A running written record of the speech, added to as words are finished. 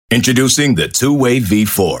Introducing the two-way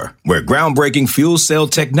V4, where groundbreaking fuel cell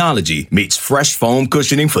technology meets fresh foam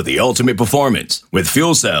cushioning for the ultimate performance. With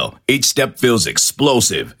fuel cell, each step feels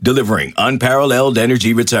explosive, delivering unparalleled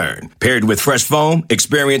energy return. Paired with fresh foam,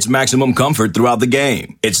 experience maximum comfort throughout the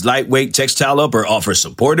game. Its lightweight textile upper offers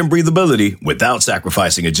support and breathability without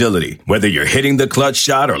sacrificing agility. Whether you're hitting the clutch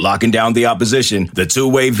shot or locking down the opposition, the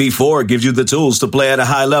two-way V4 gives you the tools to play at a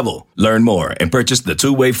high level. Learn more and purchase the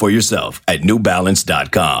two-way for yourself at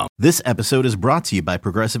newbalance.com. This episode is brought to you by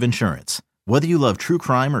Progressive Insurance. Whether you love true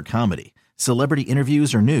crime or comedy, celebrity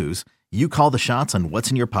interviews or news, you call the shots on what's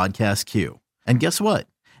in your podcast queue. And guess what?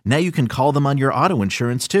 Now you can call them on your auto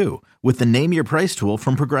insurance too with the Name Your Price tool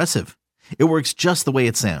from Progressive. It works just the way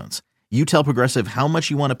it sounds. You tell Progressive how much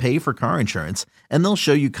you want to pay for car insurance, and they'll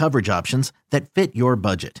show you coverage options that fit your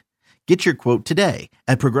budget. Get your quote today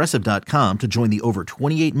at Progressive.com to join the over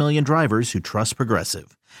 28 million drivers who trust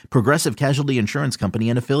Progressive. Progressive Casualty Insurance Company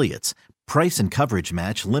and Affiliates. Price and coverage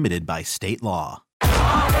match limited by state law.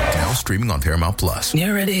 Now streaming on Paramount Plus.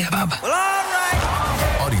 You ready, Bob? Well, all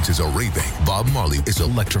right. Audiences are raving. Bob Marley is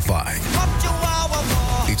electrifying.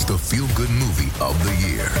 It's the feel-good movie of the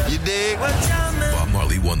year. You dig? Bob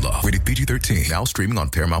Marley, One Love. Rated PG-13. Now streaming on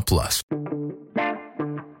Paramount Plus.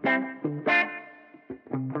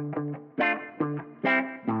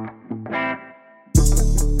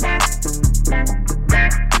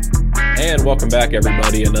 And welcome back,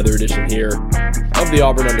 everybody. Another edition here of the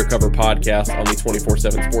Auburn Undercover podcast on the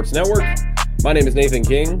 24/7 Sports Network. My name is Nathan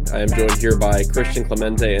King. I am joined here by Christian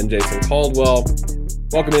Clemente and Jason Caldwell.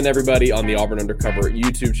 Welcome in, everybody, on the Auburn Undercover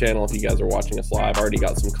YouTube channel. If you guys are watching us live, I already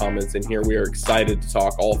got some comments in here. We are excited to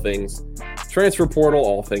talk all things transfer portal,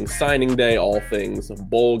 all things signing day, all things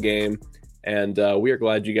bowl game. And we are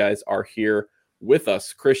glad you guys are here with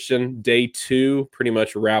us. Christian, day 2 pretty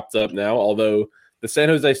much wrapped up now, although the San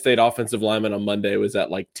Jose State offensive lineman on Monday was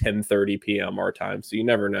at like 10:30 p.m. our time, so you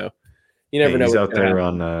never know. You never know. He's out there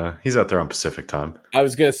on he's out there on Pacific time. I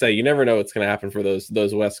was gonna say you never know what's gonna happen for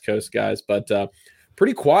those West Coast guys, but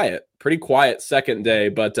pretty quiet second day.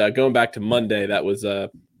 But going back to Monday, that was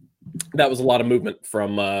a lot of movement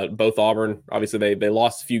from both Auburn. Obviously, they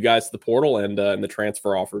lost a few guys to the portal and the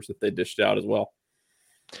transfer offers that they dished out as well.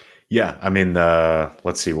 Yeah, I mean,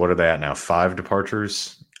 let's see, what are they at now? 5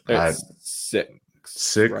 departures.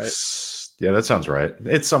 Six, right? Yeah, that sounds right.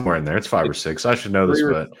 It's somewhere in there. It's 5 or 6. I should know this,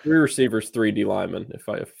 but 3 receivers, 3 D linemen,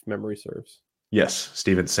 if memory serves. Yes,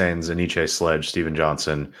 Steven Sains, Aniche Sledge, Steven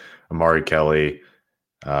Johnson, Amari Kelly,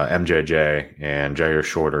 MJJ, and Jair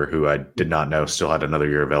Shorter, who I did not know still had another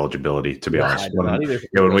year of eligibility. To be honest,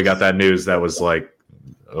 when we got that news, that was like,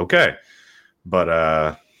 okay,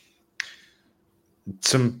 but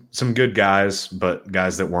some good guys, but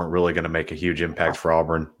guys that weren't really going to make a huge impact for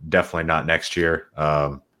Auburn. Definitely not next year.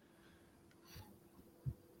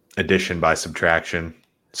 Addition by subtraction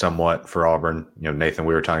somewhat for Auburn. You know, Nathan,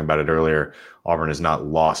 we were talking about it earlier. Auburn has not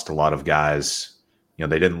lost a lot of guys. You know,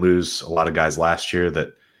 they didn't lose a lot of guys last year that,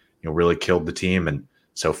 you know, really killed the team. And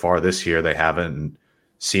so far this year they haven't. And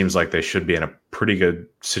seems like they should be in a pretty good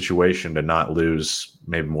situation to not lose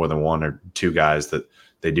maybe more than 1 or 2 guys that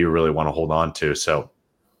they do really want to hold on to. So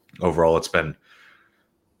overall, it's been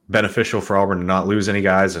beneficial for Auburn to not lose any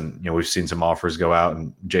guys. And, you know, we've seen some offers go out.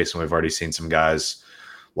 And Jason, we've already seen some guys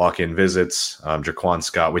lock in visits. Jaquan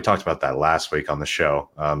Scott, we talked about that last week on the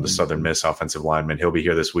show. The Southern Miss offensive lineman, he'll be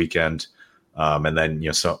here this weekend. And then, you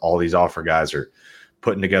know, so all these offer guys are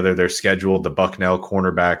putting together their schedule. The Bucknell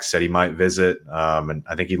cornerback said he might visit. And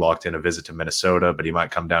I think he locked in a visit to Minnesota, but he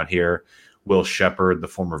might come down here. Will Shepard, the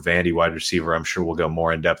former Vandy wide receiver, I'm sure we'll go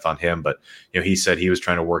more in depth on him, but you know, he said he was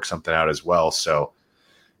trying to work something out as well. So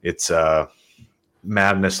it's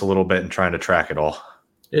madness a little bit and trying to track it all.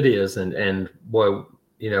 It is, and boy,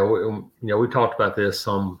 we talked about this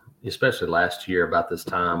especially last year about this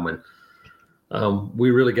time when we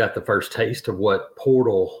really got the first taste of what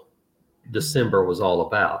portal December was all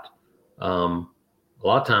about. A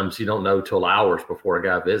lot of times you don't know till hours before a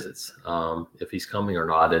guy visits if he's coming or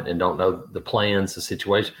not, and don't know the plans, the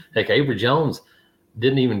situation. Heck, Avery Jones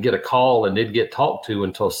didn't even get a call and didn't get talked to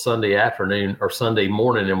until Sunday afternoon or Sunday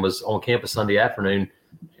morning, and was on campus Sunday afternoon,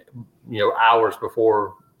 you know, hours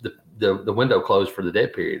before the window closed for the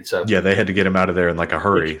dead period. So yeah, they had to get him out of there in like a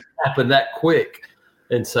hurry. It happened that quick.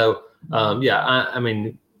 And so, I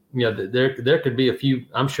mean, you know, there could be a few,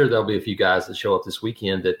 I'm sure there'll be a few guys that show up this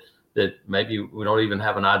weekend that maybe we don't even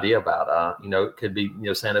have an idea about. You know, it could be, you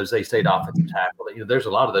know, San Jose State offensive tackle. You know, there's a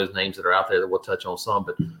lot of those names that are out there that we'll touch on some,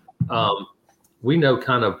 but we know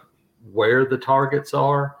kind of where the targets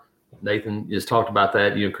are. Nathan has talked about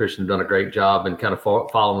that. You and Christian have done a great job in kind of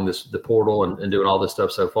following the portal and doing all this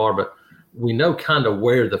stuff so far. But we know kind of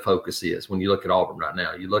where the focus is when you look at Auburn right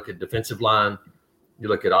now. You look at defensive line, you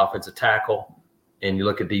look at offensive tackle, and you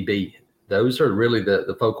look at DB. Those are really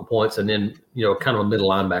the focal points. And then, kind of a middle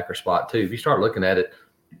linebacker spot too. If you start looking at it,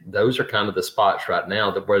 those are kind of the spots right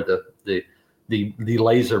now that where the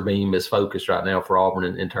laser beam is focused right now for Auburn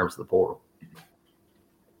in terms of the portal.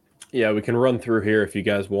 Yeah, we can run through here if you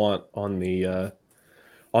guys want on the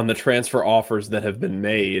transfer offers that have been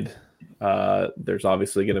made. There's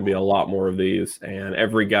obviously going to be a lot more of these, and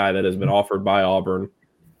every guy that has been offered by Auburn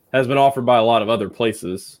has been offered by a lot of other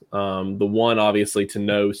places. The one obviously to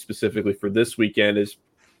know specifically for this weekend is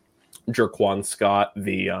Jerquan Scott,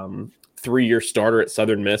 the 3-year starter at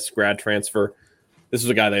Southern Miss, grad transfer. This was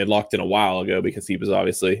a guy they had locked in a while ago because he was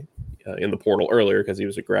obviously in the portal earlier because he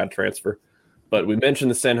was a grad transfer. But we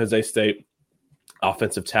mentioned the San Jose State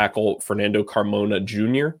offensive tackle Fernando Carmona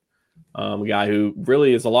Jr., a guy who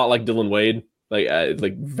really is a lot like Dylan Wade,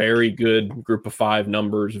 like very good group of 5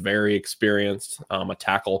 numbers, very experienced, a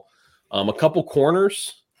tackle. A couple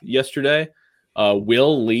corners yesterday.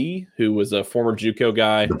 Will Lee, who was a former JUCO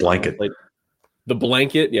guy. The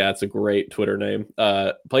Blanket, yeah, it's a great Twitter name.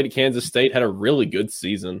 Played at Kansas State, had a really good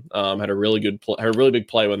season. Had a really big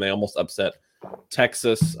play when they almost upset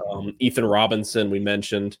Texas. Ethan Robinson, we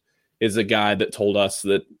mentioned, is a guy that told us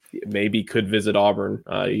that maybe could visit Auburn.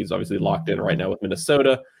 He's obviously locked in right now with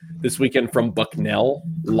Minnesota. This weekend from Bucknell,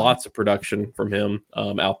 lots of production from him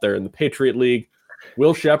out there in the Patriot League.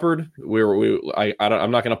 Will Shepard,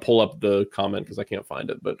 I'm not going to pull up the comment because I can't find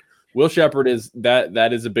it, but Will Shepard is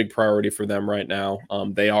that is a big priority for them right now.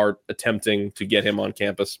 They are attempting to get him on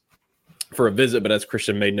campus for a visit, but as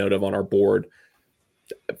Christian made note of on our board,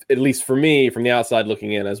 at least for me, from the outside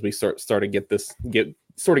looking in, as we start to get this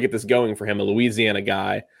going for him, a Louisiana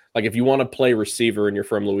guy. Like if you want to play receiver and you're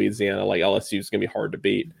from Louisiana, like LSU is going to be hard to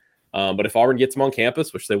beat. But if Auburn gets him on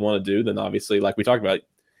campus, which they want to do, then obviously, like we talked about,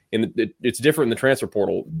 it's different in the transfer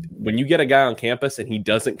portal. When you get a guy on campus and he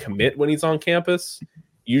doesn't commit when he's on campus,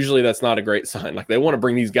 usually that's not a great sign. Like they want to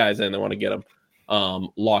bring these guys in, they want to get them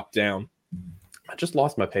locked down. I just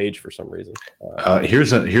lost my page for some reason.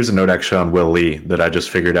 Here's a note actually on Will Lee that I just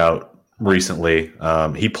figured out recently.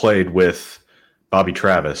 He played with Bobby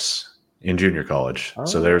Travis in junior college,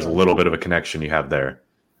 so there's a little bit of a connection you have there.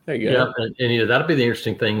 There you go. Yeah, and that'll be the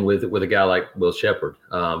interesting thing with a guy like Will Shepard,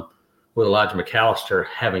 with Elijah McAllister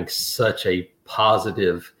having such a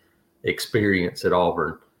positive experience at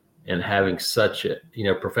Auburn and having such a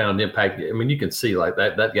profound impact. I mean, you can see like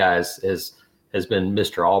that guy has been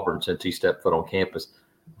Mr. Auburn since he stepped foot on campus.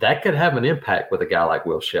 That could have an impact with a guy like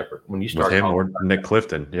Will Shepard when you start with him or Nick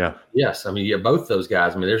Clifton. Yeah. Yes. I mean, both those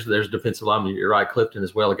guys. I mean, there's defensive lineman. You're right. Clifton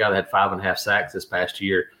as well. A guy that had 5.5 sacks this past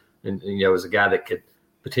year. And was a guy that could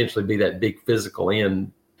potentially be that big physical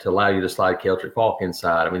end to allow you to slide Keltrick Falk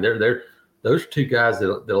inside. I mean, those are two guys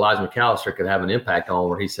that Elijah McAllister could have an impact on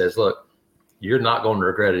where he says, look, you're not going to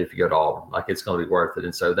regret it if you go to Auburn. Like it's going to be worth it.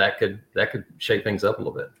 And so that could shake things up a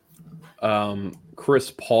little bit.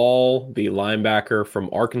 Chris Paul, the linebacker from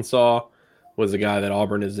Arkansas, was a guy that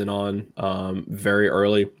Auburn is in on very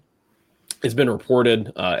early. It's been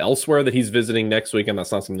reported elsewhere that he's visiting next week, and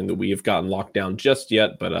that's not something that we have gotten locked down just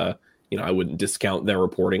yet, but I wouldn't discount their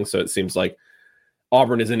reporting. So it seems like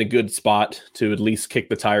Auburn is in a good spot to at least kick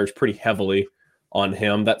the tires pretty heavily on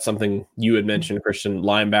him. That's something you had mentioned, Christian.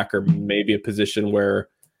 Linebacker may be a position where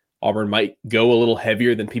Auburn might go a little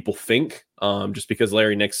heavier than people think, just because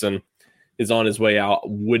Larry Nixon is on his way out.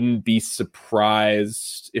 Wouldn't be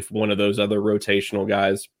surprised if one of those other rotational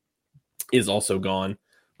guys is also gone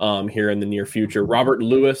here in the near future. Robert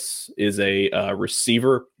Lewis is a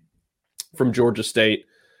receiver from Georgia State.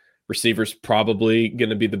 Receiver's probably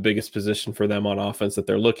going to be the biggest position for them on offense that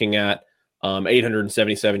they're looking at.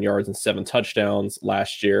 877 yards and 7 touchdowns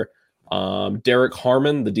last year. Derek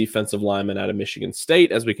Harmon, the defensive lineman out of Michigan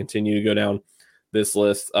State, as we continue to go down this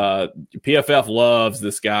list. PFF loves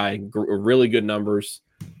this guy. Really good numbers.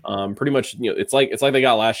 Pretty much, it's like they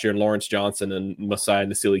got last year in Lawrence Johnson and Messiah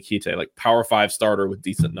Nasili Kite, like Power 5 starter with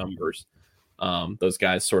decent numbers. Those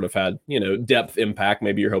guys sort of had, depth impact.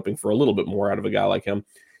 Maybe you're hoping for a little bit more out of a guy like him.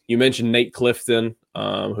 You mentioned Nate Clifton,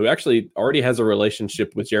 who actually already has a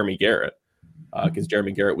relationship with Jeremy Garrett, because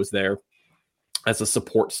Jeremy Garrett was there as a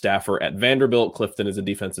support staffer at Vanderbilt. Clifton is a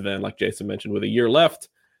defensive end, like Jason mentioned, with a year left.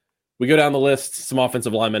 We go down the list. Some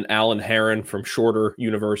offensive linemen. Alan Herron from Shorter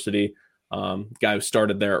University, guy who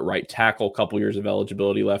started there at right tackle, a couple years of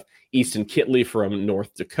eligibility left. Easton Kitley from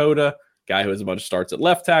North Dakota, guy who has a bunch of starts at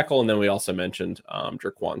left tackle. And then we also mentioned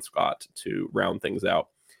Jerquan Scott to round things out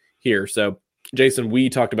here. So, Jason, we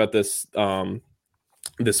talked about this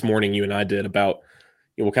this morning, you and I did, about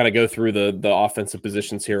we'll kind of go through the offensive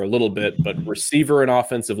positions here a little bit, but receiver and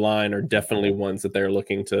offensive line are definitely ones that they're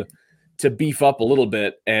looking to beef up a little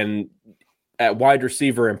bit. And at wide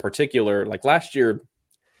receiver in particular, like last year,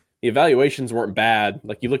 the evaluations weren't bad.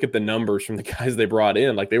 Like you look at the numbers from the guys they brought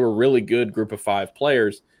in, like they were really good group of 5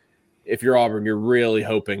 players. If you're Auburn, you're really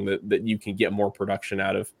hoping that you can get more production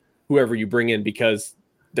out of whoever you bring in, because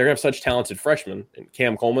they're going to have such talented freshmen in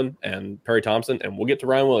Cam Coleman and Perry Thompson, and we'll get to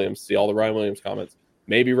Ryan Williams, see all the Ryan Williams comments,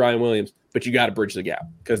 maybe Ryan Williams, but you got to bridge the gap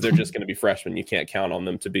because they're just going to be freshmen. You can't count on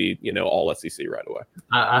them to be, all SEC right away.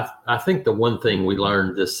 I think the one thing we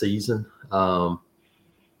learned this season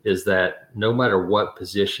is that no matter what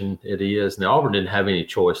position it is, now Auburn didn't have any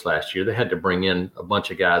choice last year. They had to bring in a bunch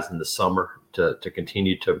of guys in the summer to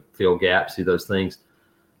continue to fill gaps, do those things.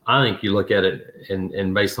 I think you look at it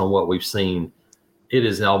and based on what we've seen, it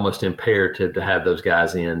is almost imperative to have those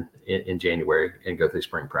guys in January and go through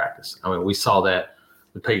spring practice. I mean, we saw that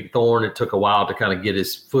with Peyton Thorne. It took a while to kind of get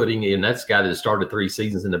his footing, and that's a guy that started 3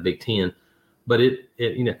 seasons in the Big Ten. But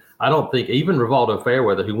I don't think even Rivaldo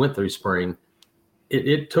Fairweather, who went through spring,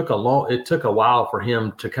 it took a while for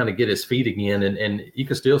him to kind of get his feet again, and you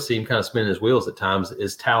could still see him kind of spinning his wheels at times,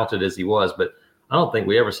 as talented as he was. But I don't think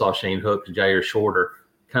we ever saw Shane Hook and Jair Shorter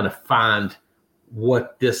kind of find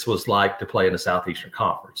what this was like to play in the Southeastern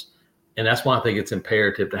Conference. And that's why I think it's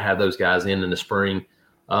imperative to have those guys in the spring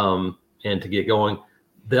and to get going.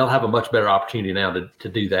 They'll have a much better opportunity now to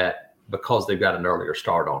do that because they've got an earlier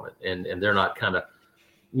start on it. And they're not kind of,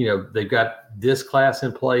 they've got this class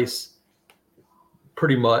in place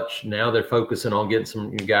pretty much. Now they're focusing on getting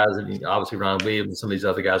some guys, and obviously Ryan Williams and some of these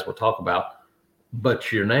other guys we'll talk about.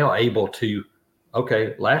 But you're now able to,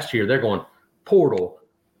 last year they're going portal,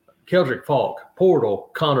 Keldrick Falk,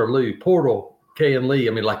 portal, Connor Liu, portal, Kayan Lee.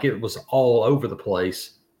 I mean, like it was all over the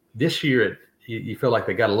place. This year, you feel like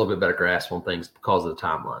they got a little bit better grasp on things because of the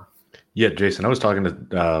timeline. Yeah, Jason, I was talking to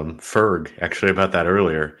Ferg actually about that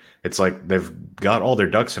earlier. It's like they've got all their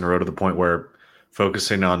ducks in a row to the point where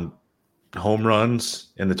focusing on home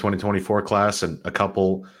runs in the 2024 class and a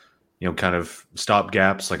couple, kind of stop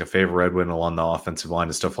gaps like a Favor Redwin along the offensive line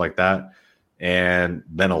and stuff like that. And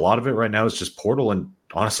then a lot of it right now is just portal and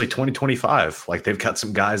honestly 2025. Like they've got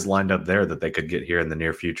some guys lined up there that they could get here in the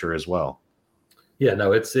near future as well. Yeah,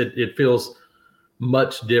 no, it feels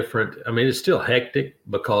much different. I mean, it's still hectic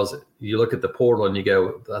because you look at the portal and you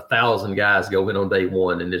go 1,000 guys go in on day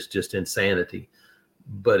one and it's just insanity.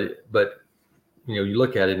 But you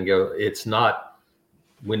look at it and go, it's not,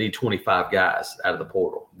 we need 25 guys out of the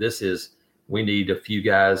portal. This is, we need a few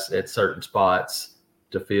guys at certain spots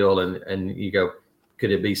to fill, and you go,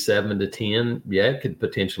 could it be 7 to 10? Yeah, it could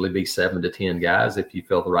potentially be 7 to 10 guys if you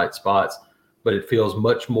fill the right spots, but it feels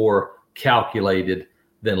much more calculated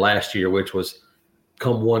than last year, which was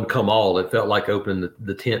come one, come all. It felt like opening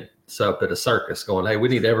the tent up at a circus going, hey, we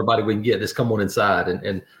need everybody we can get. Just come on inside.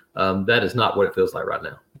 And that is not what it feels like right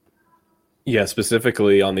now. Yeah,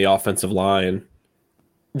 specifically on the offensive line,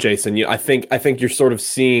 Jason, I think you're sort of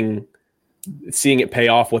seeing it pay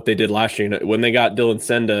off what they did last year. When they got Dylan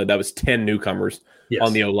Senda, that was 10 newcomers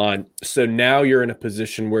on the O-line. So now you're in a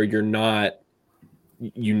position where you're not,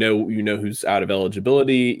 who's out of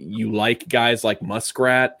eligibility. You like guys like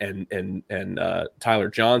Muskrat and Tyler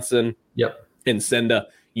Johnson. Yep. And Senda.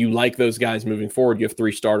 You like those guys moving forward. You have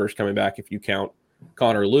 3 starters coming back if you count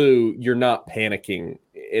Connor Liu. You're not panicking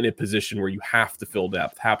in a position where you have to fill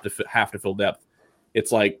depth, have to fill depth.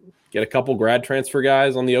 It's like get a couple grad transfer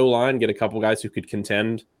guys on the O-line, get a couple guys who could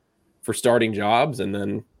contend for starting jobs, and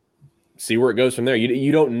then see where it goes from there.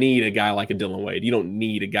 You don't need a guy like a Dylan Wade. You don't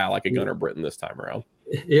need a guy like a Gunnar Britton this time around.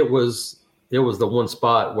 It was the one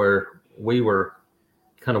spot where we were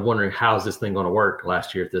kind of wondering, how's this thing going to work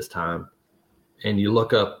last year at this time? And you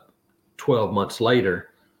look up 12 months later,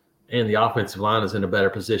 and the offensive line is in a better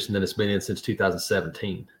position than it's been in since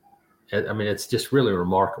 2017. I mean, it's just really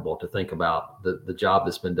remarkable to think about the job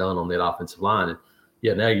that's been done on that offensive line. And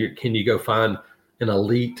yeah, now can you go find an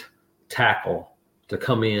elite tackle to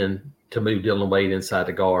come in to move Dylan Wade inside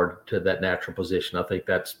the guard to that natural position? I think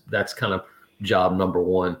that's kind of job number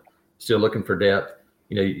one. Still looking for depth.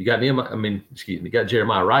 You got you got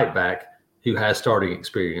Jeremiah Wright back, who has starting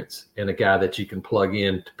experience, and a guy that you can plug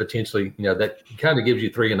in to potentially, that kind of gives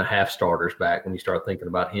you 3.5 starters back when you start thinking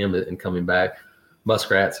about him and coming back.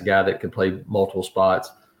 Muskrat's a guy that can play multiple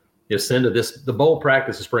spots. The bowl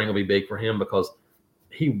practice this spring will be big for him because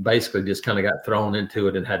he basically just kind of got thrown into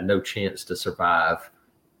it and had no chance to survive,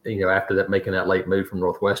 after that, making that late move from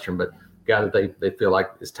Northwestern, but guy that they feel like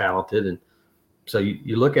is talented. And so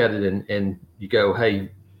you look at it and you go,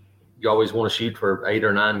 hey, you always want to shoot for 8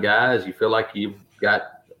 or 9 guys. You feel like you've got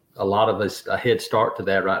a lot of us a head start to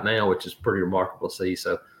that right now, which is pretty remarkable to see.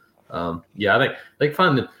 So, I think they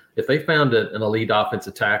find that if they found an elite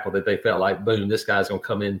offensive tackle that they felt like, boom, this guy's going to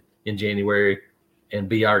come in January and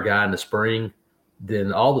be our guy in the spring,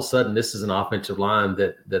 then all of a sudden this is an offensive line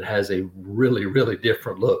that has a really, really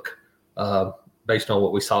different look based on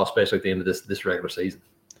what we saw, especially at the end of this regular season.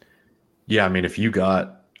 Yeah, I mean, if you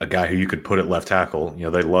got a guy who you could put at left tackle,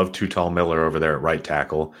 they love Too Tall Miller over there at right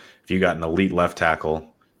tackle. If you got an elite left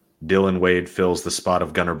tackle, Dylan Wade fills the spot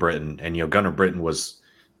of Gunnar Britton. And, Gunnar Britton was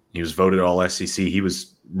voted all SEC. He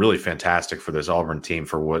was really fantastic for this Auburn team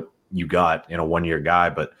for what you got in a one-year guy.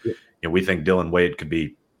 But we think Dylan Wade could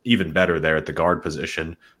be even better there at the guard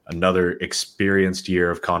position. Another experienced year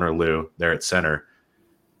of Connor Liu there at center.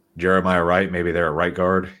 Jeremiah Wright, maybe there at right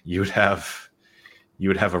guard. You would have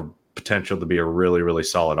a potential to be a really, really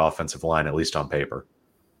solid offensive line, at least on paper.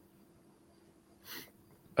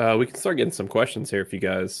 We can start getting some questions here if you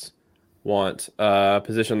guys want.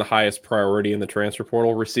 Position the highest priority in the transfer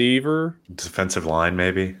portal: receiver, defensive line,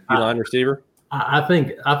 maybe line receiver. I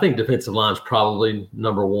think defensive line is probably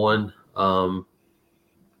number one.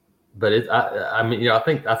 But I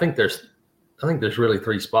think there's really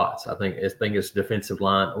three spots. I think it's defensive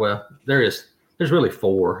line. Well, there's really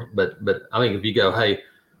four, but I think if you go, hey,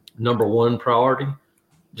 number one priority,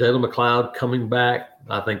 Jalen McLeod coming back,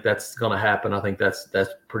 I think that's going to happen. I think that's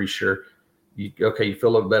pretty sure. You feel a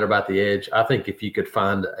little better about the edge. I think if you could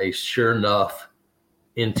find a sure enough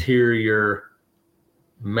interior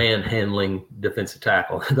manhandling defensive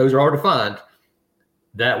tackle, those are hard to find.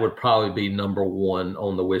 That would probably be number one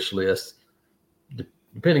on the wish list,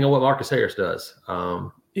 depending on what Marcus Harris does.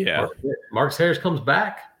 Marcus Harris comes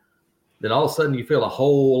back, then all of a sudden you feel a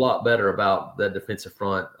whole lot better about that defensive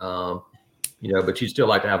front. But you'd still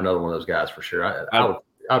like to have another one of those guys for sure.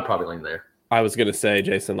 I'd probably lean there. I was going to say,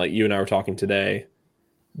 Jason, like you and I were talking today,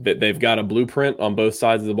 that they've got a blueprint on both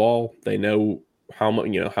sides of the ball. They know how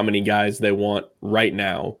many guys they want right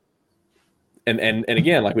now. And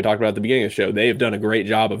again, like we talked about at the beginning of the show, they have done a great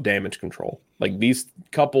job of damage control. Like these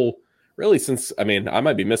couple, really since, I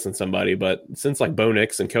might be missing somebody, but since like Bo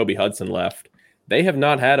Nix and Kobe Hudson left, they have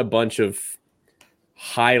not had a bunch of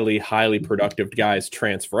highly, highly productive guys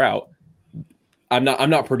transfer out. I'm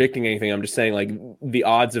not predicting anything. I'm just saying like the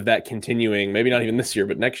odds of that continuing, maybe not even this year,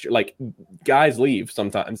 but next year, like guys leave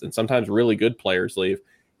sometimes, and sometimes really good players leave.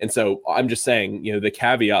 And so I'm just saying, the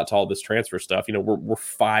caveat to all this transfer stuff, we're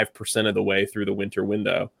 5% of the way through the winter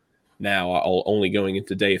window now, only going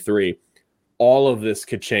into day 3. All of this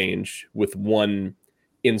could change with one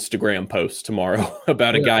Instagram post tomorrow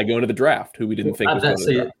about a guy going to the draft who we didn't think was going to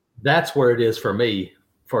the draft. That's where it is for me.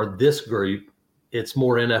 For this group, it's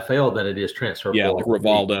more NFL than it is transfer. Yeah, like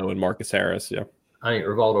Rivaldo and Marcus Harris. Yeah, I think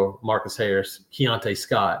Rivaldo, Marcus Harris, Keontae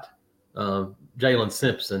Scott, Jalen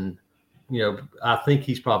Simpson. I think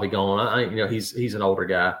he's probably gone. He's an older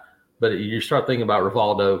guy, but you start thinking about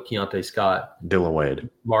Rivaldo, Keontae Scott, Dylan Wade,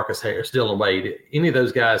 Marcus Harris, Dylan Wade. Any of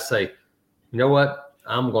those guys say, you know what,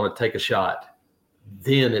 I'm going to take a shot.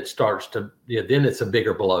 Then it starts to, then it's a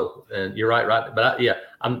bigger blow. And you're right. But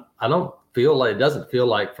I don't feel like, it doesn't feel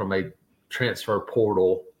like from a transfer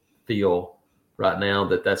portal feel right now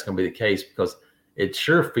that's going to be the case, because it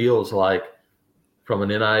sure feels like from an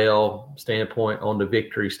NIL standpoint, on the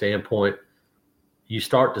victory standpoint, you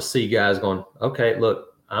start to see guys going, okay,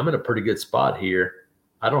 look, I'm in a pretty good spot here.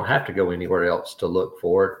 I don't have to go anywhere else to look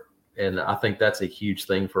for it. And I think that's a huge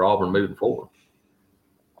thing for Auburn moving forward.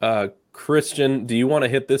 Christian, do you want to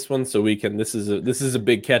hit this one so we can? This is a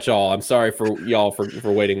big catch-all. I'm sorry for y'all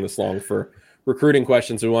for waiting this long for recruiting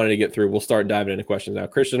questions we wanted to get through. We'll start diving into questions now.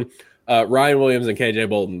 Christian, Ryan Williams and KJ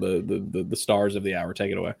Bolden, the stars of the hour.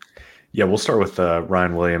 Take it away. Yeah, we'll start with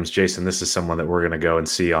Ryan Williams. Jason, this is someone that we're going to go and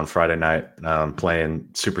see on Friday night playing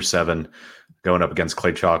Super 7, going up against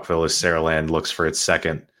Clay Chalkville as Saraland looks for its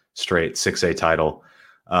second straight 6A title.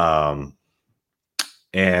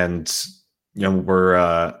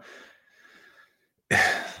 We're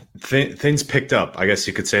things picked up, I guess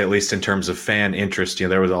you could say, at least in terms of fan interest.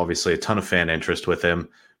 There was obviously a ton of fan interest with him,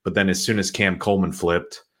 but then as soon as Cam Coleman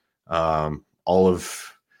flipped, all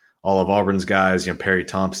of Auburn's guys, Perry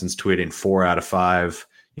Thompson's tweeting 4 out of 5,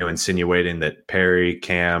 insinuating that Perry,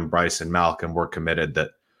 Cam, Bryce, and Malcolm were committed,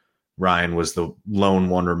 that Ryan was the lone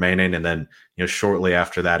one remaining. And then, shortly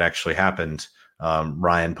after that actually happened,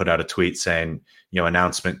 Ryan put out a tweet saying,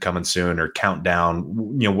 announcement coming soon, or countdown,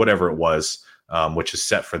 whatever it was, which is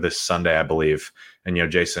set for this Sunday, I believe. And,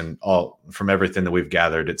 Jason, from everything that we've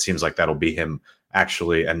gathered, it seems like that'll be him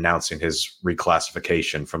actually announcing his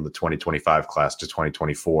reclassification from the 2025 class to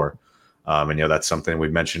 2024. And, that's something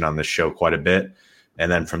we've mentioned on this show quite a bit.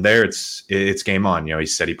 And then from there, it's game on. He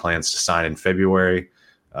said he plans to sign in February.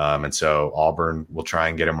 And so Auburn will try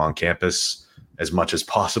and get him on campus as much as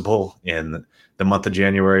possible in the month of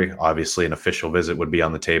January. Obviously, an official visit would be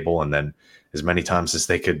on the table, and then as many times as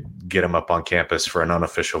they could get him up on campus for an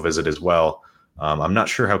unofficial visit as well. I'm not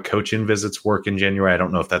sure how coach-in visits work in January. I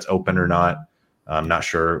don't know if that's open or not. I'm not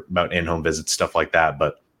sure about in-home visits, stuff like that.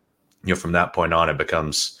 But from that point on, it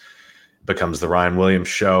becomes the Ryan Williams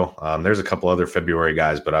show. There's a couple other February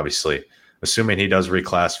guys, but obviously, assuming he does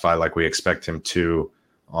reclassify like we expect him to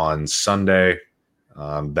on Sunday,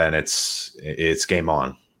 then it's game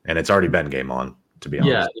on, and it's already been game on, to be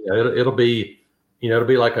honest. Yeah, it'll be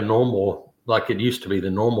like a normal, like it used to be, the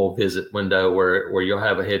normal visit window where you'll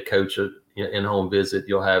have a head coach in-home visit,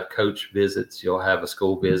 you'll have coach visits, you'll have a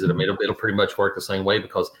school visit. I mean, it'll pretty much work the same way,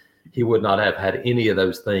 because he would not have had any of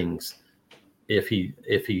those things if he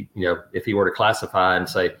were to classify and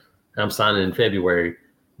say, I'm signing in February.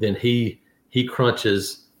 Then he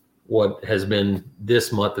crunches what has been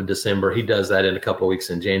this month of December. He does that in a couple of weeks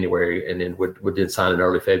in January, and then would then sign in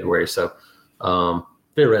early February. So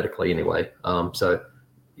theoretically, anyway. So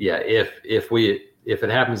yeah, if it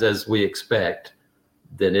happens as we expect,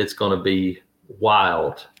 then it's going to be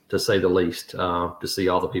wild, to say the least, to see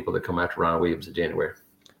all the people that come after Ryan Williams in January.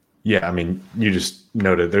 Yeah, I mean, you just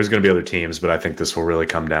noted there's going to be other teams, but I think this will really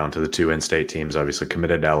come down to the two in-state teams, obviously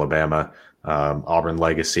committed to Alabama. Auburn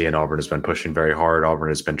legacy, and Auburn has been pushing very hard. Auburn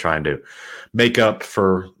has been trying to make up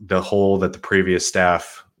for the hole that the previous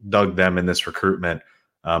staff dug them in this recruitment.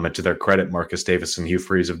 And to their credit, Marcus Davis and Hugh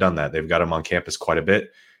Freeze have done that. They've got him on campus quite a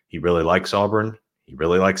bit. He really likes Auburn. He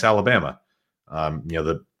really likes Alabama.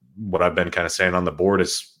 What I've been kind of saying on the board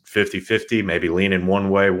is 50-50, maybe leaning one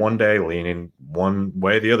way one day, leaning one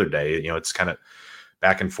way the other day. It's kind of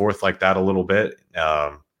back and forth like that a little bit.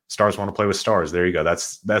 Stars want to play with stars. There you go.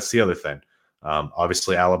 That's the other thing.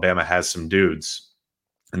 Obviously, Alabama has some dudes,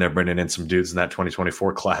 and they're bringing in some dudes in that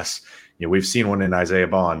 2024 class. We've seen one in Isaiah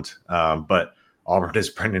Bond, but Auburn is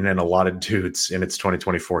bringing in a lot of dudes in its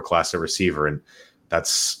 2024 class at receiver, and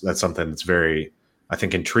that's something that's very, I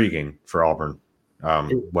think, intriguing for Auburn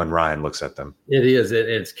when Ryan looks at them. It is.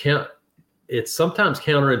 It's sometimes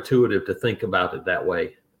counterintuitive to think about it that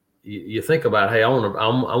way. You think about, hey, I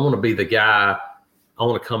want to be the guy. I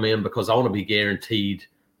want to come in because I want to be guaranteed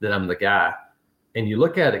that I'm the guy. And you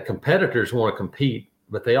look at it, competitors want to compete,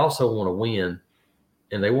 but they also want to win.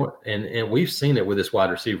 And we've seen it with this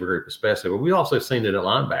wide receiver group, especially, but we've also seen it at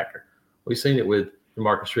linebacker. We've seen it with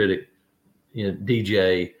Demarcus Riddick,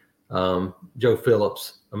 DJ, Joe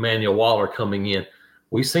Phillips, Emmanuel Waller coming in.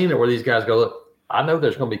 We've seen it where these guys go, look, I know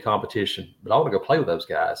there's going to be competition, but I want to go play with those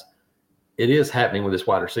guys. It is happening with this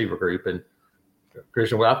wide receiver group. And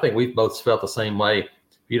Christian, well, I think we've both felt the same way. If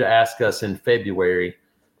you'd ask us in February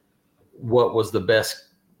what was the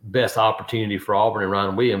best opportunity for Auburn and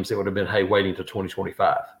Ryan Williams, it would have been, hey, waiting until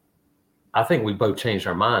 2025. I think we both changed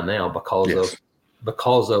our mind now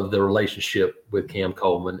because of the relationship with Cam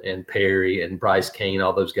Coleman and Perry and Bryce Kane,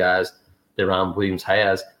 all those guys that Ryan Williams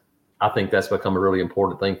has. I think that's become a really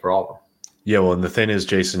important thing for Auburn. Yeah, well, and the thing is,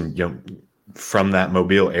 Jason, from that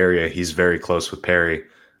Mobile area, he's very close with Perry.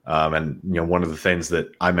 And one of the things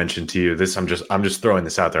that I mentioned to you, I'm just throwing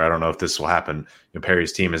this out there. I don't know if this will happen.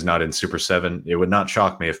 Perry's team is not in Super 7. It would not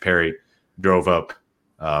shock me if Perry drove up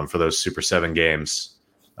for those Super 7 games,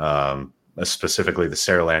 specifically the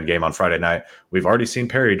Saraland game on Friday night. We've already seen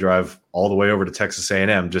Perry drive all the way over to Texas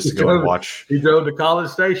A&M just to go and watch. He drove to College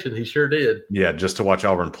Station. He sure did. Yeah, just to watch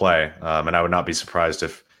Auburn play. And I would not be surprised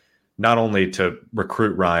if not only to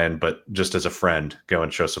recruit Ryan, but just as a friend, go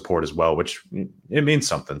and show support as well, which it means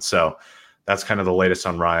something. So that's kind of the latest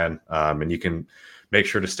on Ryan. And you can make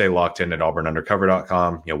sure to stay locked in at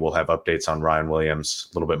auburnundercover.com. We'll have updates on Ryan Williams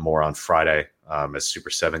a little bit more on Friday as Super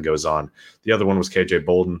 7 goes on. The other one was KJ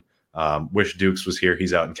Bolden. Wish Dukes was here.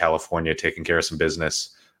 He's out in California taking care of some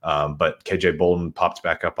business. But KJ Bolden popped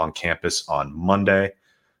back up on campus on Monday,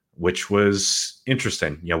 which was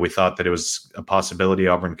interesting. We thought that it was a possibility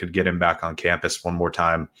Auburn could get him back on campus one more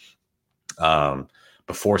time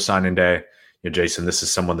before signing day. Jason, this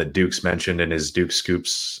is someone that Dukes mentioned in his Duke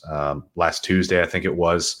Scoops last Tuesday, I think it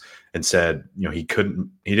was, and said, he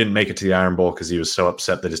didn't make it to the Iron Bowl because he was so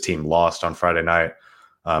upset that his team lost on Friday night.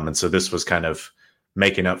 And so this was kind of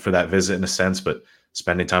making up for that visit in a sense, but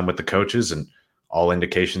spending time with the coaches, and all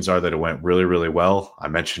indications are that it went really, really well. I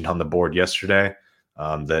mentioned on the board yesterday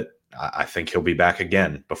that I think he'll be back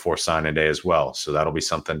again before signing day as well. So that'll be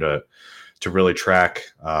something to really track.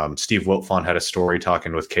 Steve Wiltfond had a story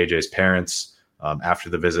talking with KJ's parents after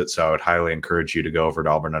the visit. So I would highly encourage you to go over to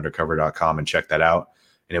auburnundercover.com and check that out.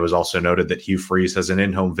 And it was also noted that Hugh Freeze has an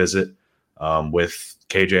in-home visit with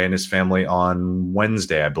KJ and his family on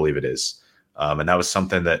Wednesday, I believe it is. And that was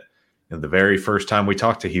something that the very first time we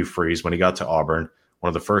talked to Hugh Freeze when he got to Auburn, one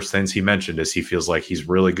of the first things he mentioned is he feels like he's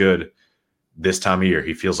really good this time of year.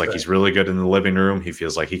 He feels like he's really good in the living room. He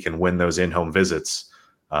feels like he can win those in-home visits.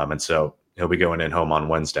 And so he'll be going in home on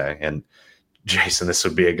Wednesday. And Jason, this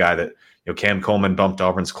would be a guy that, Cam Coleman bumped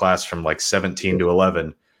Auburn's class from like 17 to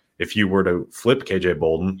 11. If you were to flip KJ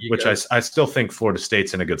Bolden, which I still think Florida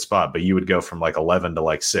State's in a good spot, but you would go from like 11 to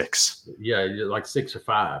like 6. Yeah, like 6 or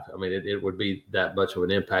 5. I mean, it would be that much of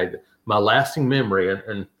an impact. My lasting memory,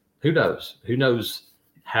 and who knows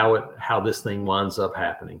how this thing winds up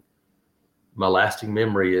happening. My lasting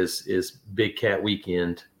memory is Big Cat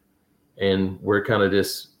Weekend, and we're kind of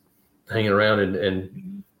just hanging around,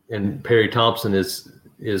 and Perry Thompson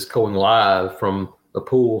is going live from a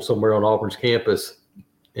pool somewhere on Auburn's campus,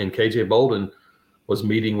 and KJ Bolden was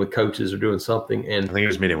meeting with coaches or doing something, and I think he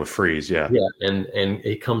was meeting with Freeze, yeah, and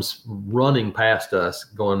he comes running past us,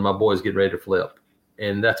 going, "My boy's getting ready to flip,"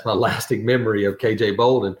 and that's my lasting memory of KJ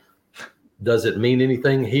Bolden. Does it mean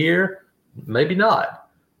anything here? Maybe not,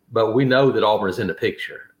 but we know that Auburn is in the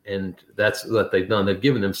picture, and that's what they've done. They've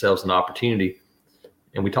given themselves an opportunity,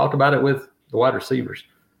 and we talked about it with the wide receivers.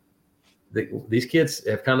 These kids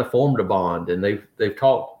have kind of formed a bond, and they've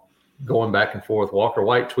talked going back and forth. Walker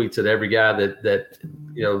White tweets at every guy that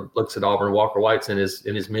looks at Auburn. Walker White's in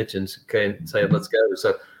his mentions can say, "Let's go."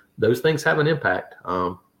 So those things have an impact.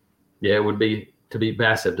 It would be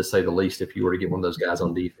massive to say the least if you were to get one of those guys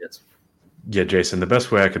on defense. Yeah, Jason, the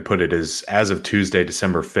best way I could put it is as of Tuesday,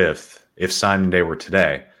 December 5th, if signing day were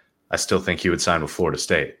today, I still think he would sign with Florida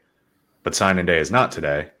State. But signing day is not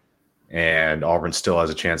today, and Auburn still has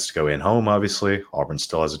a chance to go in home, obviously. Auburn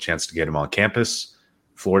still has a chance to get him on campus.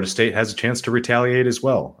 Florida State has a chance to retaliate as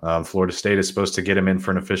well. Florida State is supposed to get him in for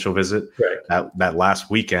an official visit that last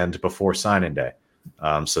weekend before signing day.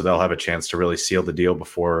 So they'll have a chance to really seal the deal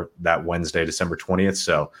before that Wednesday, December 20th.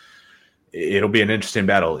 So it'll be an interesting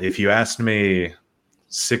battle. If you asked me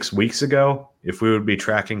 6 weeks ago if we would be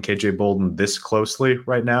tracking KJ Bolden this closely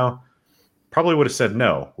right now, probably would have said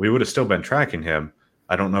no. We would have still been tracking him.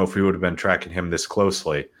 I don't know if we would have been tracking him this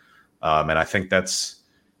closely. And I think that's,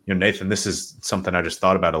 Nathan, this is something I just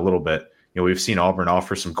thought about a little bit. We've seen Auburn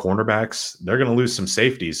offer some cornerbacks. They're going to lose some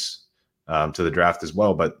safeties to the draft as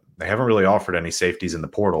well, but they haven't really offered any safeties in the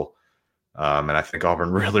portal. And I think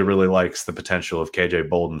Auburn really, really likes the potential of KJ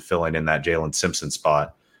Bolden filling in that Jalen Simpson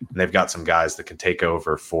spot. And they've got some guys that can take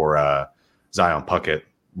over for Zion Puckett,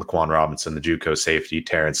 Laquan Robinson, the JUCO safety,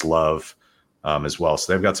 Terrence Love as well.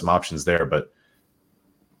 So they've got some options there. But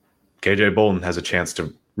KJ Bolden has a chance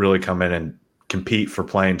to really come in and compete for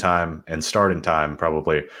playing time and starting time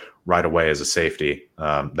probably right away as a safety,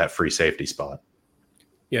 that free safety spot.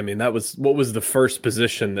 Yeah, I mean, what was the first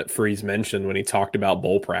position that Freeze mentioned when he talked about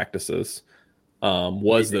bowl practices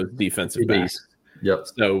was the defensive backs. Yep.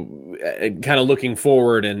 So kind of looking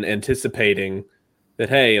forward and anticipating that,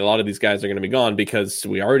 hey, a lot of these guys are going to be gone because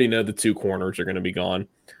we already know the 2 corners are going to be gone.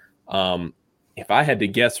 If I had to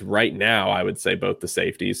guess right now, I would say both the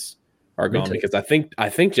safeties are gone because I think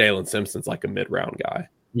Jalen Simpson's like a mid-round guy.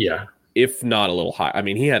 Yeah. If not a little high. I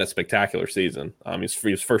mean, he had a spectacular season.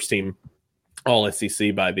 He's first team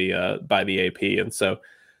All-SEC by the AP. And so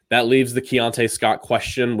that leaves the Keontae Scott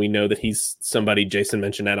question. We know that he's somebody, Jason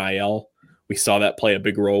mentioned NIL. We saw that play a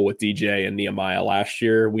big role with DJ and Nehemiah last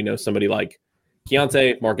year. We know somebody like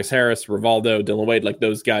Keontae, Marcus Harris, Rivaldo, Dylan Wade, like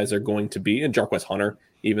those guys are going to be, and Jarquez Hunter,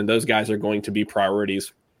 even those guys are going to be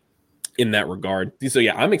priorities in that regard. So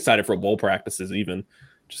yeah, I'm excited for bowl practices, even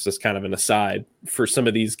just as kind of an aside for some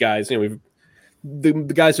of these guys. We've the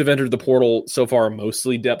guys who've entered the portal so far are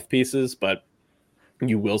mostly depth pieces, but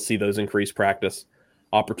you will see those increased practice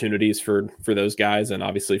opportunities for those guys. And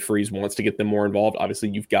obviously Freeze wants to get them more involved. Obviously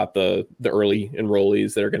you've got the early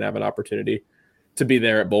enrollees that are going to have an opportunity to be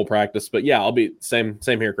there at bowl practice. But yeah, I'll be same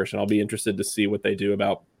here, Christian. I'll be interested to see what they do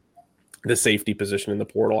about the safety position in the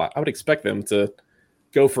portal. I would expect them to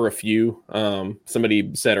go for a few.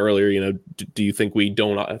 Somebody said earlier, do you think we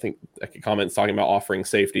don't? I think a comment's talking about offering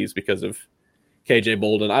safeties because of KJ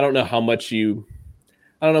Bolden. I don't know how much you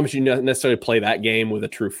necessarily play that game with a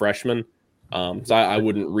true freshman. So I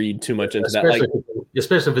wouldn't read too much into that.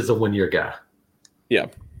 Especially if it's a 1-year guy. Yeah.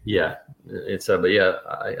 Yeah. But yeah,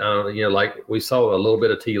 I don't, like we saw a little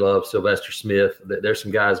bit of T Love, Sylvester Smith. There's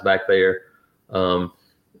some guys back there.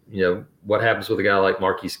 What happens with a guy like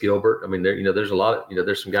Marquise Gilbert? I mean, there's a lot of,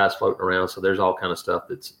 there's some guys floating around. So there's all kind of stuff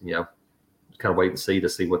that's, kind of wait and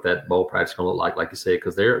see what that bowl practice is going to look like you said,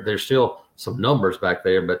 because there's still some numbers back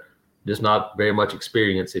there, but just not very much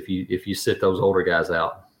experience if you sit those older guys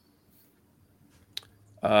out.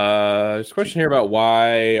 There's a question here about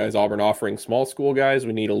why is Auburn offering small school guys?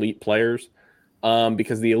 We need elite players.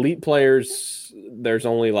 Because the elite players, there's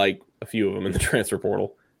only like a few of them in the transfer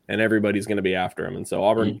portal, and everybody's going to be after them. And so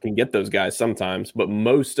Auburn can get those guys sometimes, but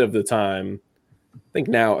most of the time, I think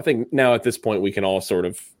now at this point we can all sort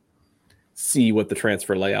of see what the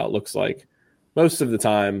transfer layout looks like. Most of the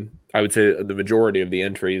time, I would say the majority of the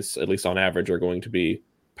entries, at least on average, are going to be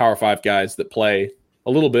Power 5 guys that play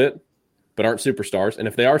a little bit but aren't superstars. And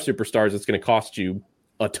if they are superstars, it's going to cost you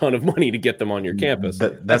a ton of money to get them on your campus.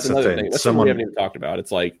 That's another the thing. That's something we haven't even talked about.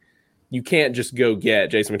 It's like you can't just go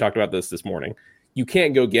get, Jason, we talked about this morning. You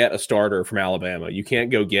can't go get a starter from Alabama. You can't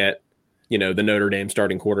go get, the Notre Dame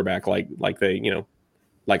starting quarterback like they,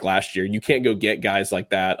 like last year. You can't go get guys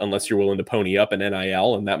like that unless you're willing to pony up an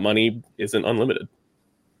NIL, and that money isn't unlimited.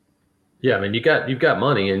 Yeah, I mean, you've got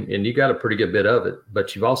money and you got a pretty good bit of it,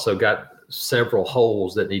 but you've also got several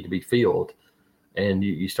holes that need to be filled. And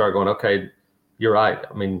you start going, okay, you're right.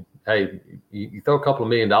 I mean, hey, you throw a couple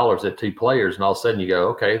of $1 million at 2 players, and all of a sudden you go,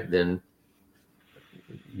 okay, then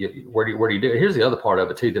where do you do it? Here's the other part of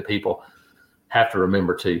it too that people have to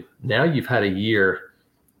remember too. Now you've had a year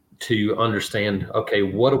to understand, okay,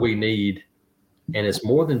 what do we need? And it's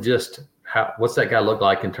more than just what's that guy look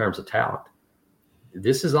like in terms of talent.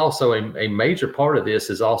 This is also a major part of this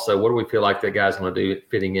is also what do we feel like that guy's going to do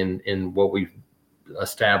fitting in what we've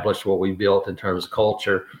established, what we built in terms of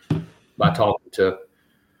culture by talking to,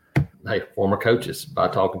 former coaches, by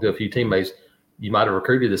talking to a few teammates. You might have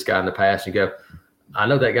recruited this guy in the past and you go, I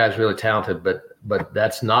know that guy's really talented, but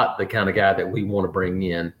that's not the kind of guy that we want to bring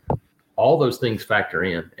in. All those things factor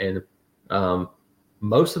in. And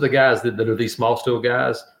most of the guys that are these small school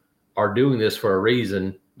guys are doing this for a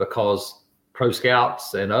reason because pro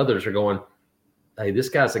scouts and others are going, hey, this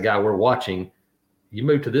guy's the guy we're watching. You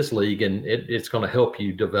move to this league and it's going to help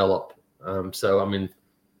you develop. So, I mean,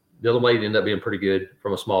 Dylan Wade ended up being pretty good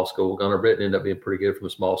from a small school. Gunnar Britton ended up being pretty good from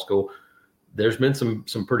a small school. There's been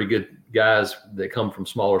some pretty good guys that come from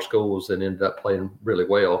smaller schools and ended up playing really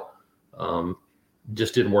well.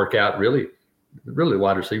 Just didn't work out really. Really,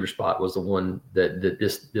 wide receiver spot was the one that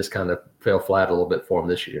this kind of fell flat a little bit for him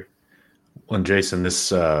this year. Well, and Jason,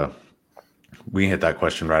 this we hit that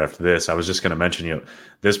question right after this. I was just going to mention,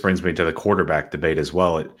 this brings me to the quarterback debate as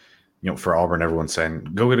well. For Auburn, everyone's saying,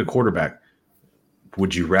 go get a quarterback.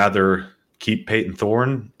 Would you rather keep Peyton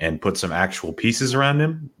Thorne and put some actual pieces around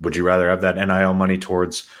him? Would you rather have that NIL money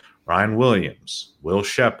towards Ryan Williams, Will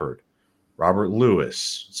Shepard, Robert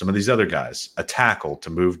Lewis, some of these other guys, a tackle to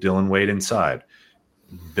move Dylan Wade inside,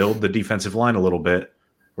 build the defensive line a little bit?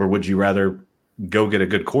 Or would you rather go get a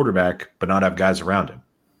good quarterback but not have guys around him?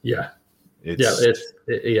 Yeah.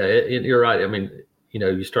 You're right. I mean,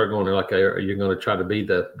 you start going like, are you going to try to be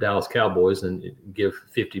the Dallas Cowboys and give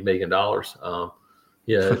 $50 million?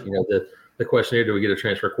 The question here, do we get a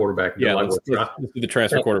transfer quarterback? Yeah, let's do the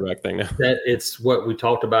transfer quarterback thing now. It's what we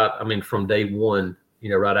talked about. I mean, from day one,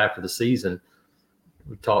 right after the season,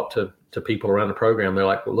 we talked to people around the program. They're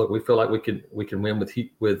like, well, look, we feel like we can win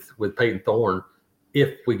with Peyton Thorne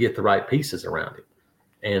if we get the right pieces around him.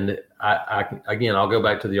 And I'll go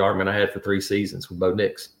back to the argument I had for 3 seasons with Bo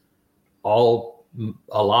Nix. All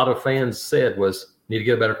a lot of fans said was, need to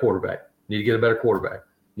get a better quarterback. Need to get a better quarterback.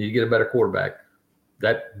 Need to get a better quarterback.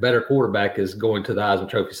 That better quarterback is going to the Heisman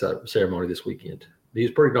Trophy ceremony this weekend.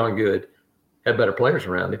 He's pretty darn good. Had better players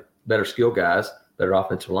around him, better skill guys, better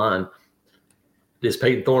offensive line. Is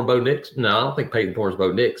Peyton Thorne Bo Nix? No, I don't think Peyton Thorne's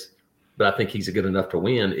Bo Nix, but I think he's good enough to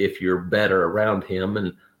win if you're better around him.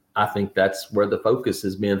 And I think that's where the focus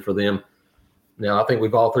has been for them. Now, I think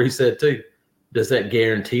we've all 3 said too, does that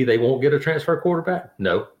guarantee they won't get a transfer quarterback?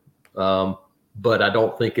 No. But I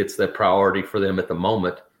don't think it's the priority for them at the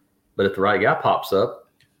moment. But if the right guy pops up,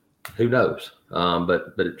 who knows?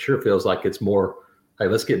 But it sure feels like it's more, hey,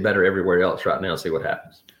 let's get better everywhere else right now and see what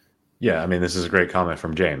happens. Yeah, I mean, this is a great comment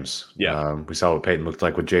from James. Yeah. We saw what Peyton looked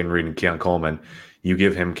like with Jaden Reed and Keon Coleman. You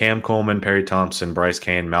give him Cam Coleman, Perry Thompson, Bryce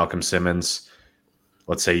Kane, Malcolm Simmons.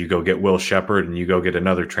 Let's say you go get Will Shepard and you go get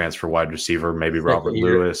another transfer wide receiver, maybe Robert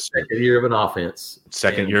Lewis. Second year of an offense.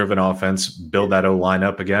 Year of an offense. Build that O-line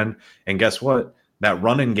up again. And guess what? That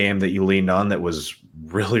running game that you leaned on that was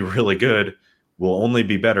really, really good will only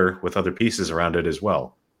be better with other pieces around it as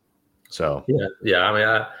well. So yeah.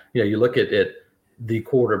 I mean, you look at the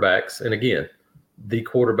quarterbacks, and again, the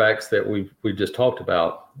quarterbacks that we just talked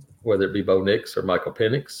about, whether it be Bo Nix or Michael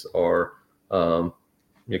Penix or a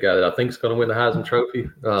guy that I think is going to win the Heisman Trophy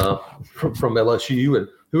from LSU and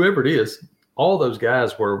whoever it is, all those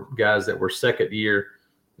guys were guys that were second year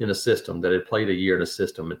in a system, that had played a year in a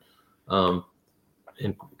system,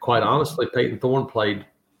 and quite honestly, Peyton Thorne played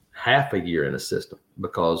half a year in a system,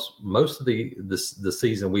 because most of the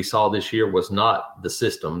season we saw this year was not the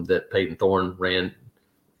system that Peyton Thorne ran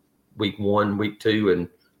week 1, week 2, and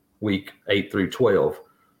week 8 through 12.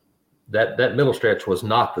 That middle stretch was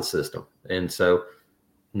not the system. And so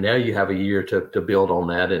now you have a year to build on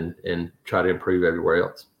that and try to improve everywhere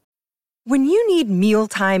else. When you need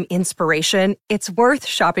mealtime inspiration, it's worth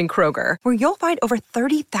shopping Kroger, where you'll find over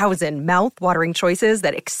 30,000 mouth-watering choices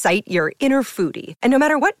that excite your inner foodie. And no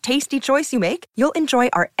matter what tasty choice you make, you'll enjoy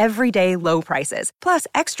our everyday low prices, plus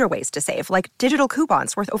extra ways to save, like digital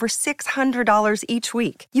coupons worth over $600 each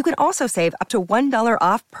week. You can also save up to $1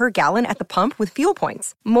 off per gallon at the pump with fuel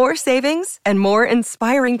points. More savings and more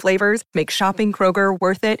inspiring flavors make shopping Kroger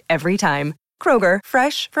worth it every time. Kroger,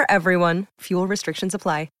 fresh for everyone. Fuel restrictions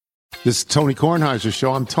apply. This is Tony Kornheiser's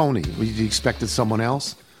show. I'm Tony. You expected someone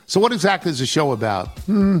else? So what exactly is the show about?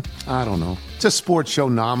 I don't know. It's a sports show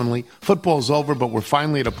nominally. Football's over, but we're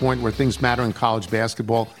finally at a point where things matter in college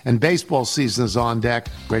basketball, and baseball season is on deck.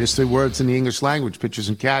 Greatest 3 words in the English language, pitchers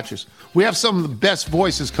and catchers. We have some of the best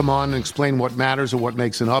voices come on and explain what matters or what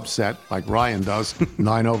makes an upset, like Ryan does,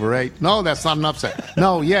 9/8. No, that's not an upset.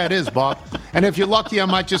 No, yeah, it is, Bob. And if you're lucky, I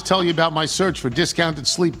might just tell you about my search for discounted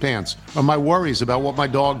sleep pants or my worries about what my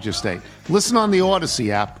dog just ate. Listen on the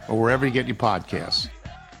Odyssey app or wherever you get your podcasts.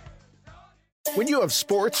 When you have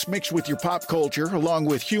sports mixed with your pop culture, along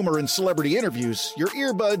with humor and celebrity interviews, your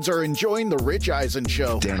earbuds are enjoying The Rich Eisen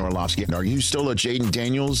Show. Dan Orlovsky, are you still a Jaden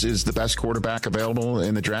Daniels is the best quarterback available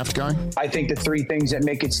in the draft guy? I think the 3 things that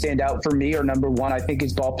make it stand out for me are, number 1, I think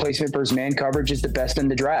his ball placement versus man coverage is the best in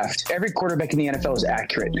the draft. Every quarterback in the NFL is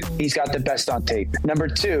accurate. He's got the best on tape. Number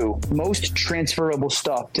 2, most transferable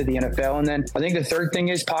stuff to the NFL. And then I think the 3rd thing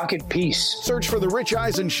is pocket peace. Search for The Rich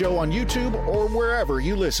Eisen Show on YouTube or wherever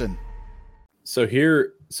you listen. So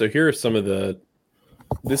here are some of the.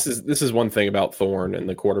 This is one thing about Thorne and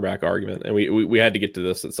the quarterback argument, and we had to get to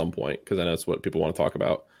this at some point because I know it's what people want to talk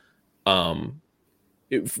about.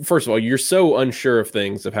 First of all, you're so unsure of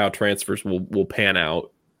things, of how transfers will pan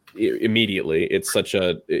out immediately. It's such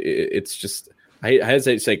a. It's just I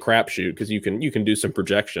hesitate to say crapshoot because you can do some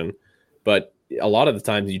projection, but a lot of the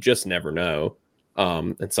times you just never know.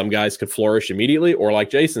 And some guys could flourish immediately, or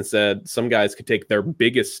like Jason said, some guys could take their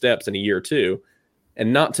biggest steps in a year or two,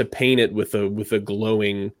 and not to paint it with a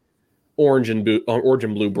glowing orange and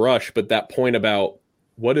blue brush, but that point about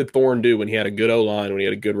what did Thorne do when he had a good O-line, when he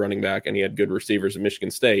had a good running back, and he had good receivers at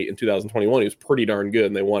Michigan State in 2021, he was pretty darn good,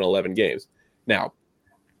 and they won 11 games. Now,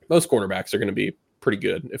 most quarterbacks are going to be pretty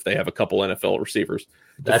good if they have a couple NFL receivers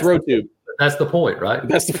to throw to. That's the point, right?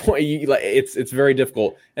 That's the point. It's very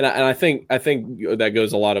difficult, and I think that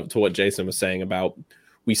goes a lot to what Jason was saying about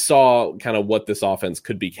we saw kind of what this offense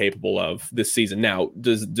could be capable of this season. Now,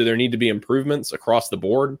 do there need to be improvements across the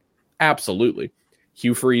board? Absolutely.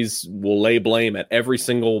 Hugh Freeze will lay blame at every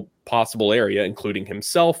single possible area, including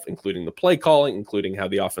himself, including the play calling, including how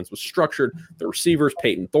the offense was structured, the receivers,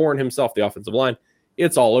 Peyton Thorne himself, the offensive line.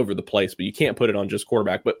 It's all over the place, but you can't put it on just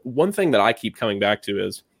quarterback. But one thing that I keep coming back to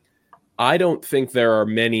is I don't think there are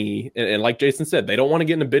many, and like Jason said, they don't want to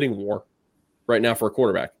get in a bidding war right now for a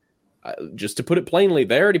quarterback. Just to put it plainly,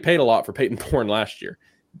 they already paid a lot for Peyton Thorne last year.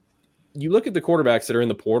 You look at the quarterbacks that are in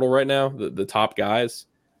the portal right now, the top guys,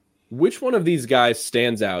 which one of these guys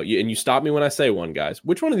stands out? And you stop me when I say one, guys.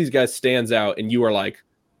 Which one of these guys stands out and you are like,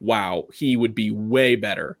 wow, he would be way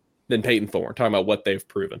better than Peyton Thorne, talking about what they've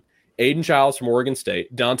proven. Aiden Childs from Oregon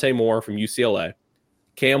State, Dante Moore from UCLA,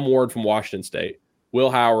 Cam Ward from Washington State, Will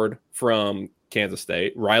Howard from Kansas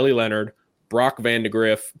State, Riley Leonard, Brock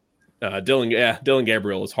Vandegrift, Dylan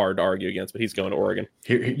Gabriel is hard to argue against, but he's going to Oregon.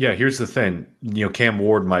 Here's the thing. Cam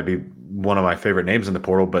Ward might be one of my favorite names in the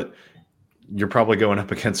portal, but you're probably going up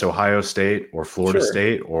against Ohio State or Florida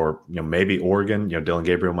State or maybe Oregon. Dylan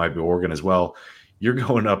Gabriel might be Oregon as well. You're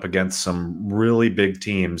going up against some really big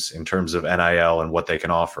teams in terms of NIL and what they can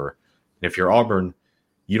offer. And if you're Auburn,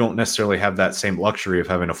 you don't necessarily have that same luxury of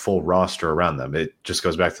having a full roster around them. It just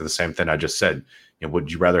goes back to the same thing I just said.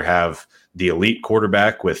 Would you rather have the elite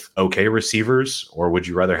quarterback with okay receivers, or would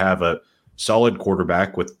you rather have a solid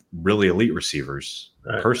quarterback with really elite receivers?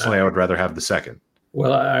 Personally, I would rather have the second.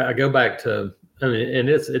 Well, I go back to, and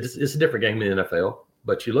it's a different game in the NFL,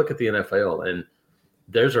 but you look at the NFL and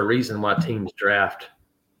there's a reason why teams draft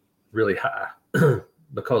really high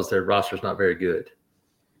because their roster's not very good.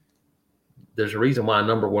 There's a reason why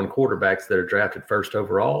number one quarterbacks that are drafted first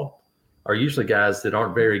overall are usually guys that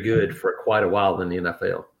aren't very good for quite a while in the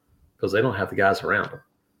NFL because they don't have the guys around them.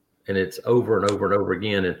 And it's over and over and over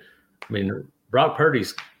again. And Brock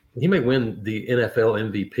Purdy's, he may win the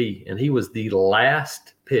NFL MVP, and he was the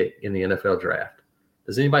last pick in the NFL draft.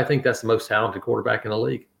 Does anybody think that's the most talented quarterback in the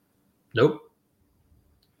league? Nope.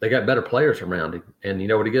 They got better players around him. And you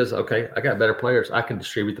know what he goes, okay, I got better players. I can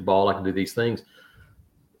distribute the ball. I can do these things.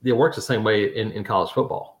 It works the same way in college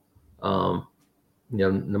football. No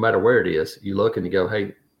matter where it is, you look and you go,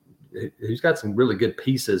 hey, who's got some really good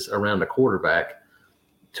pieces around the quarterback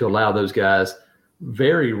to allow those guys?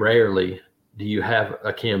 Very rarely do you have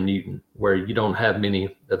a Cam Newton where you don't have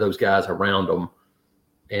many of those guys around them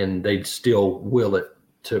and they'd still will it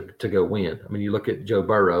to go win. I mean, you look at Joe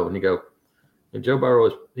Burrow and you go, and Joe Burrow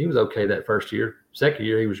was okay that first year. Second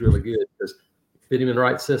year, he was really good because fit him in the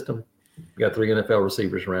right system. You got 3 NFL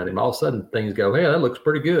receivers around him. All of a sudden, things go, hey, that looks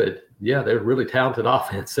pretty good. Yeah, they're really talented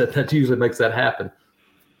offense. That usually makes that happen.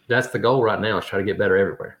 That's the goal right now, is try to get better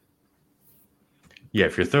everywhere. Yeah,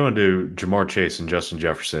 if you're throwing to Jamar Chase and Justin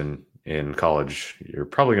Jefferson in college, you're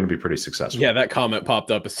probably going to be pretty successful. Yeah, that comment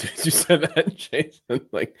popped up as soon as you said that, Jason.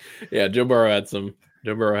 Joe Burrow had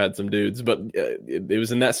some dudes, but it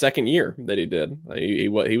was in that second year that he did. He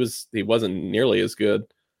wasn't nearly as good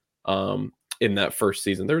in that first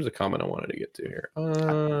season. There was a comment I wanted to get to here.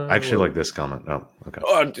 I actually like this comment. Oh,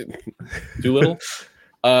 okay. Doolittle.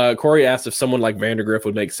 Corey asked if someone like Vandergriff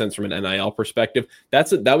would make sense from an NIL perspective.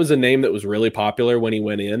 That was a name that was really popular when he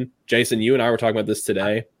went in. Jason, you and I were talking about this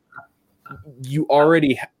today. You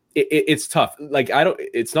already it's tough.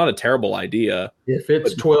 It's not a terrible idea. If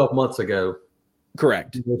it's 12 months ago.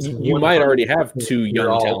 Correct. You might already have 2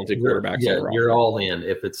 young, talented quarterbacks. Yeah, you're all in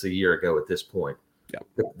if it's a year ago at this point.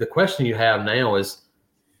 Yeah. The question you have now is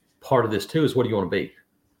part of this too is what do you want to be?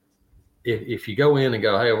 If you go in and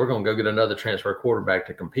go, hey, we're going to go get another transfer quarterback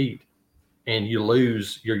to compete, and you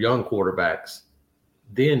lose your young quarterbacks,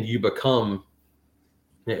 then you become,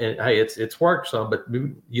 and hey, it's worked some, but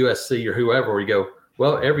USC or whoever, where you go,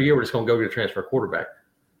 well, every year we're just going to go get a transfer quarterback.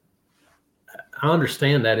 I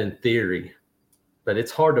understand that in theory, but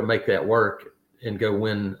it's hard to make that work and go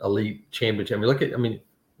win elite championship.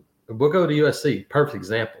 We'll go to USC, perfect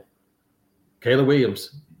example. Caleb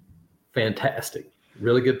Williams, fantastic.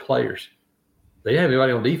 Really good players. They have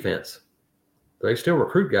anybody on defense. They still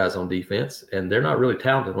recruit guys on defense, and they're not really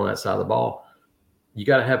talented on that side of the ball. You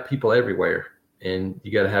got to have people everywhere, and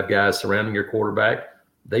you got to have guys surrounding your quarterback.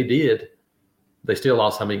 They did. They still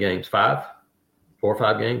lost how many games? 5? 4 or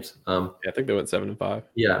 5 games? I think they went 7-5.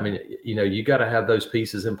 Yeah, you got to have those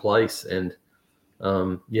pieces in place. And,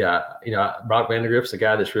 Brock Vandegrift's a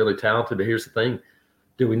guy that's really talented, but here's the thing.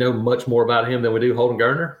 Do we know much more about him than we do Holden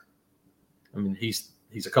Gardner? He's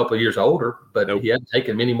a couple of years older, but He hadn't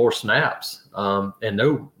taken many more snaps, and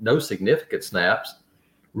no significant snaps.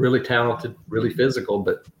 Really talented, really physical,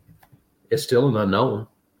 but it's still an unknown.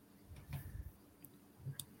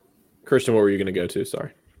 Christian, what were you going to go to?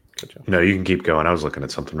 Sorry. No, you can keep going. I was looking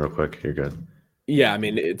at something real quick. You're good. Yeah,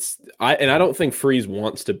 I don't think Freeze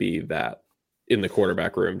wants to be that in the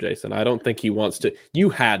quarterback room, Jason. I don't think he wants to. You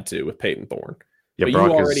had to with Peyton Thorne. Yeah, but you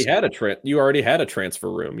already had a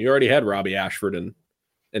transfer room. You already had Robbie Ashford and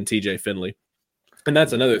TJ Finley. And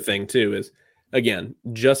that's another thing too, is again,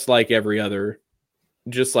 just like every other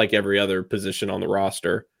position on the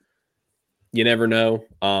roster, you never know.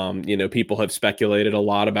 People have speculated a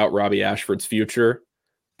lot about Robbie Ashford's future,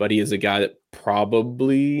 but he is a guy that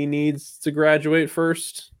probably needs to graduate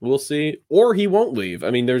first. We'll see. Or he won't leave.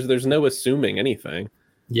 There's no assuming anything.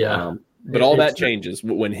 Yeah. But all that changes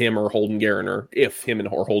when him or Holden Gardner, if him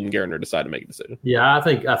or Holden Gardner decide to make a decision. Yeah, I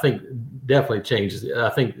think definitely changes.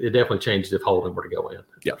 I think it definitely changes if Holden were to go in.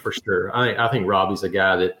 Yeah, for sure. I think Robbie's a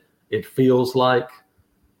guy that it feels like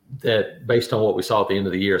that, based on what we saw at the end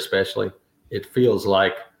of the year, especially, it feels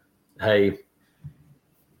like, hey,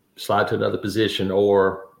 slide to another position,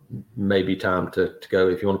 or maybe time to go.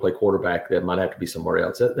 If you want to play quarterback, that might have to be somewhere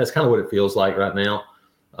else. That's kind of what it feels like right now.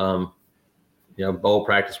 Bowl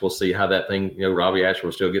practice, we'll see how that thing, Robbie Ashford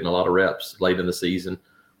was still getting a lot of reps late in the season.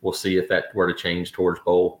 We'll see if that were to change towards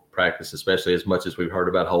bowl practice, especially as much as we've heard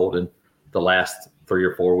about Holden the last 3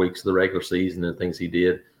 or 4 weeks of the regular season and things he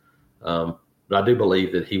did. But I do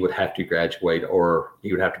believe that he would have to graduate, or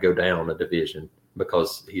he would have to go down a division,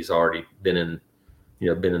 because he's already been in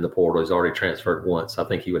the portal. He's already transferred once. I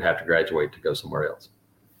think he would have to graduate to go somewhere else.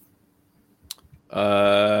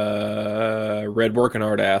 Red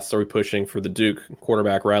Workenhard asks, are we pushing for the Duke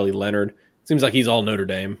quarterback Riley Leonard? Seems like he's all Notre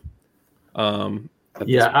Dame. I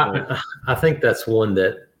think that's one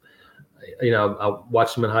that, I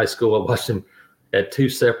watched him in high school. I watched him at 2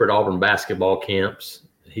 separate Auburn basketball camps.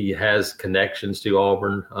 He has connections to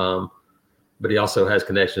Auburn, but he also has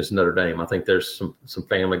connections to Notre Dame. I think there's some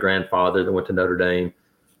family grandfather that went to Notre Dame.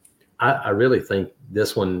 I really think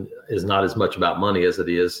this one is not as much about money as it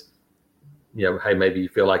is, hey, maybe you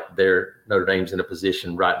feel like Notre Dame's in a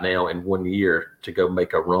position right now in 1 year to go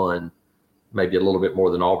make a run maybe a little bit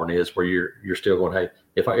more than Auburn is, where you're still going, hey,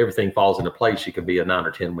 if everything falls into place, you could be a 9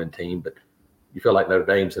 or 10 win team. But you feel like Notre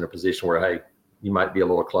Dame's in a position where, hey, you might be a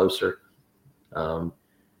little closer.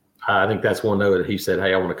 I think that's one note that he said,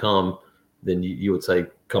 hey, I want to come. Then you would say,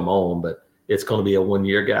 come on. But it's going to be a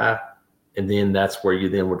 1-year guy. And then that's where you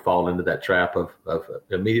then would fall into that trap of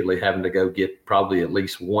immediately having to go get probably at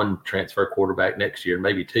least one transfer quarterback next year,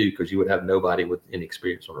 maybe two, because you would have nobody with any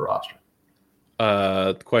experience on the roster.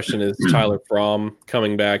 The question is Tyler Fromm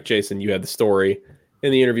coming back. Jason, you had the story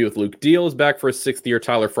in the interview with Luke Deal is back for his 6th year.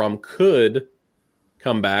 Tyler Fromm could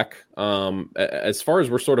come back. As far as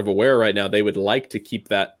we're sort of aware right now, they would like to keep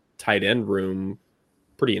that tight end room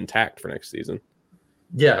pretty intact for next season.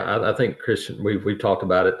 Yeah, I think, Christian, we've talked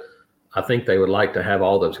about it. I think they would like to have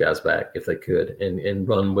all those guys back if they could and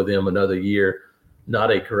run with them another year.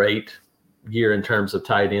 Not a great year in terms of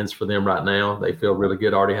tight ends for them right now. They feel really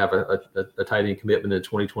good. Already have a tight end commitment in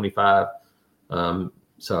 2025.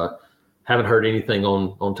 So haven't heard anything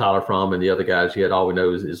on Tyler Fromm and the other guys yet. All we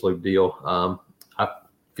know is Luke Deal. I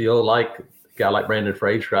feel like a guy like Brandon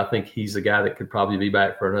Frazier, I think he's a guy that could probably be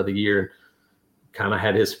back for another year. Kind of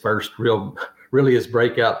had his first really his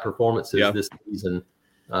breakout performances this season.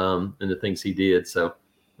 And the things he did. So,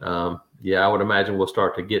 I would imagine we'll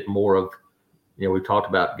start to get more of, we talked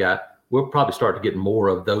about we'll probably start to get more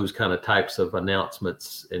of those kind of types of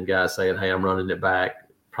announcements and guys saying, hey, I'm running it back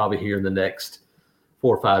probably here in the next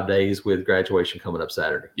 4 or 5 days with graduation coming up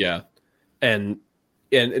Saturday. Yeah. And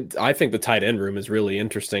I think the tight end room is really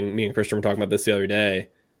interesting. Me and Christian were talking about this the other day.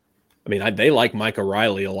 I mean, they like Micah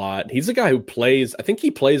Riley a lot. He's a guy who plays, I think he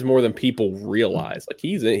plays more than people realize. Like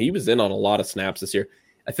he was in on a lot of snaps this year.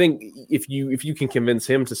 I think if you can convince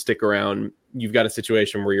him to stick around, you've got a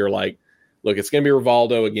situation where you're like, look, it's going to be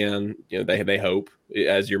Rivaldo again. They hope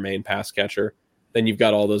as your main pass catcher. Then you've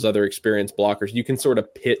got all those other experienced blockers. You can sort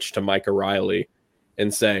of pitch to Micah Riley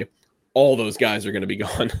and say, all those guys are going to be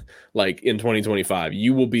gone. Like in 2025,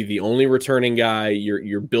 you will be the only returning guy.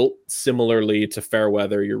 You're built similarly to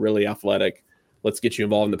Fairweather. You're really athletic. Let's get you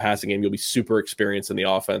involved in the passing game. You'll be super experienced in the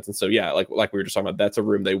offense. And so, like we were just talking about, that's a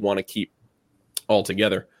room they want to keep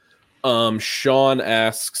altogether. Sean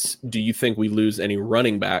asks, do you think we lose any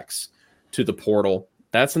running backs to the portal?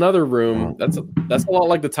 That's another room. That's a lot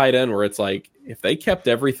like the tight end, where it's like, if they kept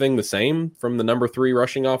everything the same from the number 3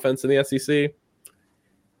 rushing offense in the SEC,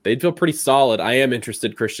 they'd feel pretty solid. I am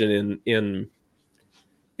interested, Christian, in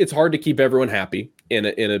it's hard to keep everyone happy in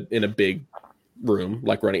a big room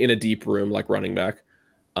like running, in a deep room like running back.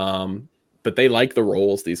 But they like the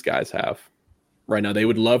roles these guys have right now. They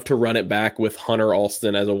would love to run it back with Hunter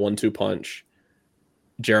Alston as a 1-2 punch.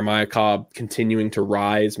 Jeremiah Cobb continuing to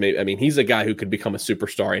rise. Maybe, he's a guy who could become a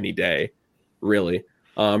superstar any day, really.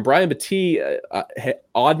 Brian Battie,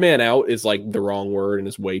 odd man out is like the wrong word and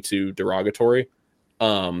is way too derogatory.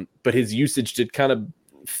 But his usage did kind of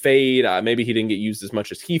fade. Maybe he didn't get used as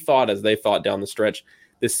much as he thought, as they thought down the stretch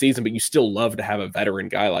this season, but you still love to have a veteran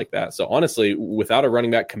guy like that. So honestly, without a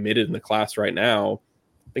running back committed in the class right now,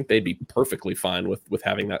 I think they'd be perfectly fine with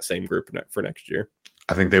having that same group for next year.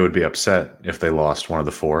 I think they would be upset if they lost one of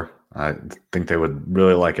the 4. I think they would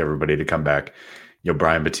really like everybody to come back.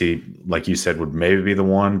 Brian Battie, like you said, would maybe be the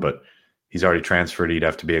one, but he's already transferred. He'd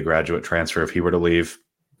have to be a graduate transfer if he were to leave.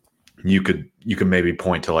 You could maybe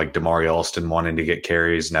point to like Damari Alston wanting to get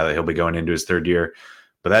carries now that he'll be going into his 3rd year,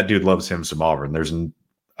 but that dude loves him some Auburn.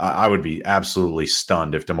 I would be absolutely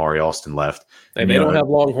stunned if Damari Alston left. And they don't have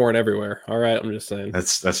Longhorn everywhere. All right, I'm just saying.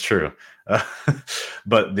 That's true.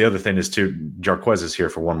 But the other thing is too, Jarquez is here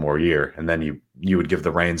for 1 more year, and then you would give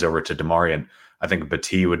the reins over to Damari, and I think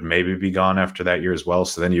Battie would maybe be gone after that year as well.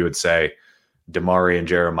 So then you would say, Damari and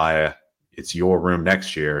Jeremiah, it's your room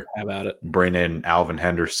next year. How about it? Bring in Alvin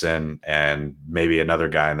Henderson and maybe another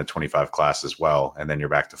guy in the 25 class as well, and then you're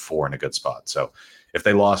back to 4 in a good spot. So if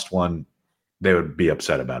they lost one, they would be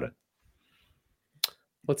upset about it.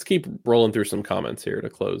 Let's keep rolling through some comments here to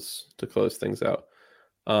close things out.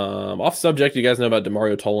 Off subject, you guys know about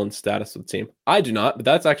DeMario Tolan's status with the team? I do not, but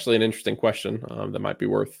that's actually an interesting question that might be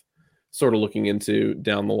worth sort of looking into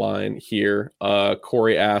down the line here.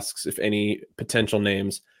 Corey asks if any potential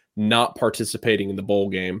names not participating in the bowl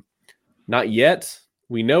game. Not yet.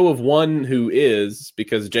 We know of one who is,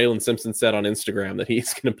 because Jalen Simpson said on Instagram that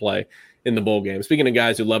he's going to play in the bowl game. Speaking of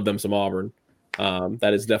guys who love them some Auburn,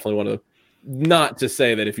 that is definitely one of the, not to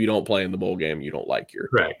say that if you don't play in the bowl game, you don't like your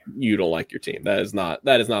team. That is not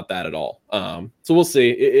that at all. So we'll see.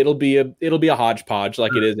 It'll be a hodgepodge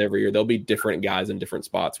like it is every year. There'll be different guys in different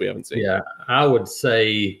spots we haven't seen. Yeah, I would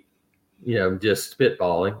say, just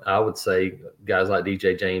spitballing, I would say guys like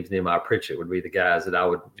DJ James, Nehemiah Pritchett would be the guys that I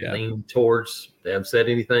would lean towards. They haven't said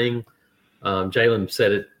anything. Jalen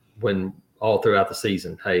said it when all throughout the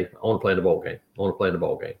season. Hey, I want to play in the bowl game. I want to play in the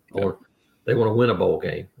bowl game. They want to win a bowl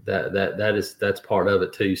game. That's part of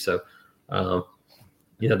it too. So,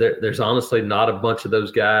 there's honestly not a bunch of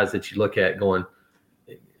those guys that you look at going,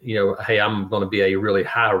 hey, I'm going to be a really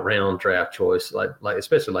high round draft choice, like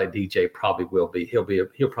especially like DJ probably will be. He'll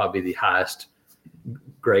probably be the highest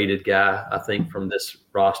graded guy, I think, from this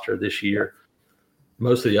roster this year.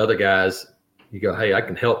 Most of the other guys, you go, hey, I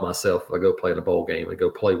can help myself if I go play in a bowl game and go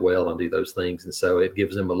play well and do those things. And so it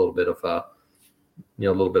gives them a little bit of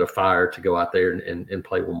fire to go out there and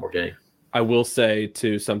play one more game. I will say,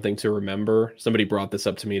 too, something to remember. Somebody brought this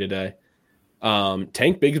up to me today.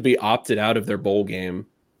 Tank Bigsby opted out of their bowl game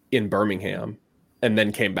in Birmingham and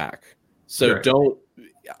then came back. So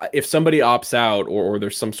if somebody opts out or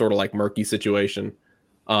there's some sort of like murky situation,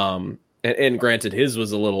 and granted his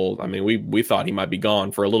was a little, I mean, we thought he might be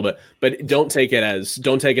gone for a little bit, but don't take it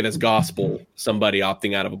as gospel, somebody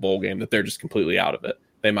opting out of a bowl game, that they're just completely out of it.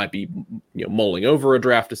 They might be, mulling over a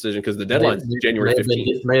draft decision because the deadline is January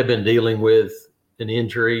 15th. May have been dealing with an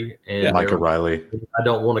injury and Micah Riley. I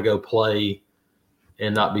don't want to go play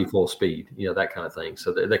and not be full speed, that kind of thing.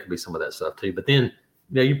 So there could be some of that stuff too. But then,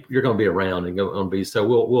 you're going to be around and going to be. So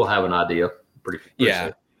we'll have an idea pretty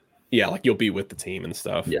soon. Yeah, like you'll be with the team and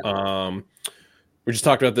stuff. Yeah. We just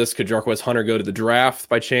talked about this. Could Jarquez Hunter go to the draft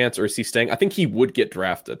by chance, or is he staying? I think he would get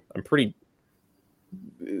drafted. I'm pretty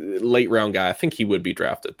late round guy. I think he would be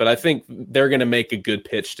drafted, but I think they're going to make a good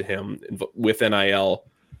pitch to him with NIL,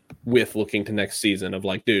 with looking to next season of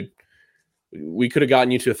like, dude, we could have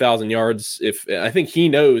gotten you to 1,000 yards. If I think he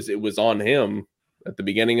knows it was on him at the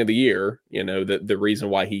beginning of the year, that the reason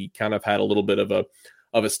why he kind of had a little bit of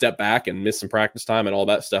a step back and missed some practice time and all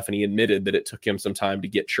that stuff. And he admitted that it took him some time to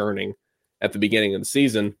get churning at the beginning of the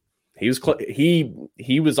season.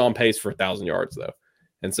 He was on pace for 1,000 yards though.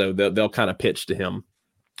 And so they'll kind of pitch to him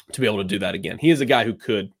to be able to do that again. He is a guy who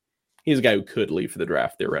could leave for the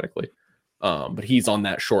draft theoretically. But he's on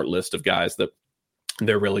that short list of guys that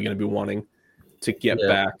they're really going to be wanting to get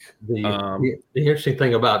back. The interesting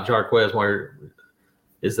thing about Jarquez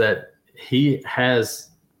is that he has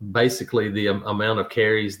basically the amount of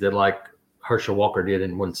carries that like Herschel Walker did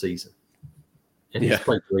in one season. And he's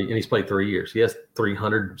played 3 years. He has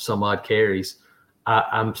 300 some odd carries.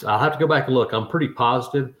 I'll have to go back and look. I'm pretty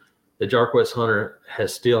positive that Jarquez Hunter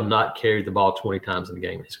has still not carried the ball 20 times in a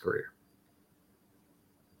game in his career.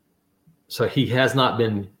 So he has not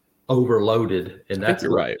been overloaded, and that's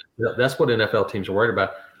right. That's what NFL teams are worried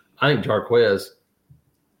about. I think Jarquez,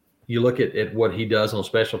 you look at what he does on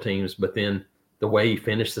special teams, but then the way he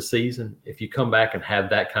finished the season, if you come back and have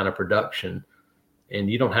that kind of production, and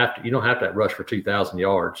you don't have to rush for 2,000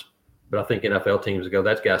 yards, but I think NFL teams go,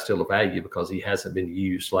 that guy's still a value because he hasn't been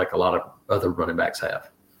used like a lot of other running backs have.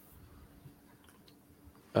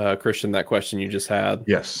 Christian, that question you just had.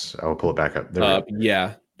 Yes, I will pull it back up.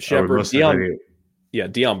 There Shepard,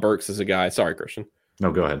 Deion Burks is a guy. Sorry, Christian.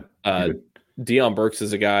 No, go ahead. Deion Burks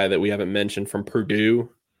is a guy that we haven't mentioned from Purdue.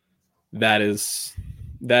 That is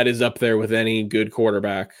up there with any good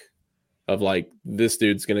quarterback of like, this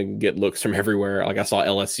dude's going to get looks from everywhere. Like I saw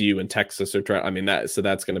LSU and Texas are trying. I mean, that's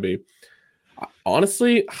going to be,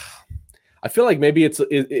 honestly, I feel like maybe it's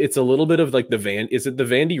a little bit of like is it the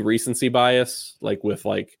Vandy recency bias, like with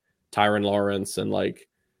like Tyron Lawrence and like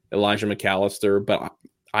Elijah McAllister, but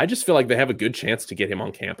I just feel like they have a good chance to get him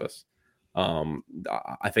on campus.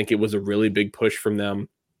 I think it was a really big push from them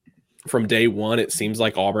from day one. It seems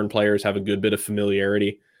like Auburn players have a good bit of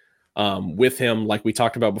familiarity with him. Like we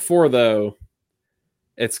talked about before, though,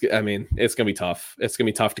 it's going to be tough. It's going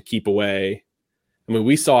to be tough to keep away. I mean,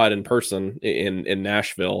 we saw it in person in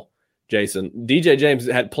Nashville, Jason. DJ James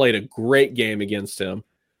had played a great game against him,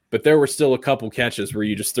 but there were still a couple catches where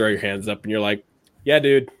you just throw your hands up and you're like, yeah,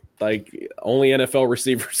 dude, like only NFL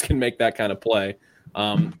receivers can make that kind of play.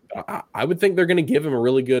 I would think they're going to give him a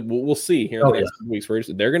really good. We'll see here in the next weeks.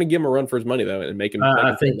 They're going to give him a run for his money though, and make him.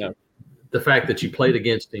 I think the fact that you played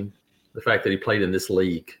against him, the fact that he played in this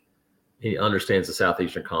league, he understands the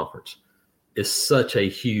Southeastern Conference, is such a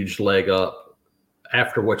huge leg up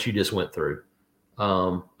after what you just went through.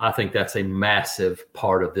 I think that's a massive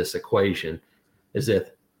part of this equation. Is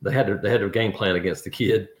that they had a game plan against the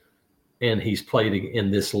kid, and he's played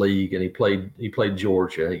in this league, and he played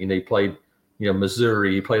Georgia, and he played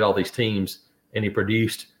Missouri, he played all these teams, and he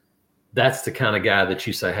produced. That's the kind of guy that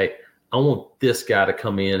you say, hey, I want this guy to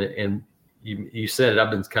come in, and you said it.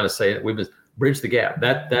 I've been kind of saying it. We've been bridge the gap.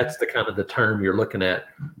 That's the kind of the term you're looking at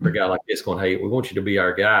for a guy like this, going, hey, we want you to be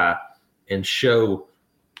our guy and show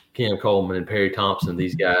Cam Coleman and Perry Thompson,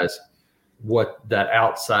 these guys, what that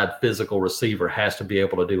outside physical receiver has to be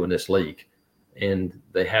able to do in this league. and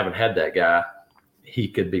they haven't had that guy, he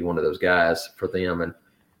could be one of those guys for them. And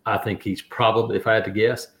I think he's probably, if I had to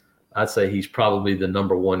guess, I'd say he's probably the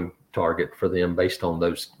number one target for them based on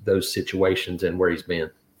those situations and where he's been.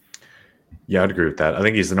 Yeah, I'd agree with that. I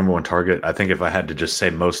think he's the number one target. I think if I had to just say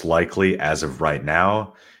most likely as of right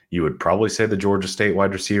now, you would probably say the Georgia State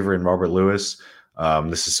wide receiver in Robert Lewis.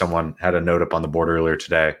 This is someone had a note up on the board earlier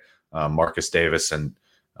today. Marcus Davis and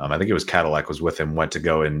I think it was Cadillac was with him, went to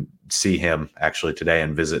go and see him actually today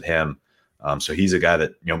and visit him. So he's a guy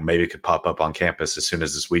that, maybe could pop up on campus as soon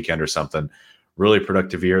as this weekend or something. Really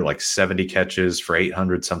productive year, like 70 catches for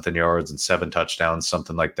 800 something yards and 7 touchdowns,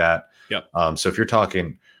 something like that. Yep. So if you're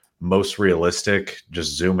talking most realistic,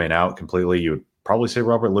 just zooming out completely, you would probably say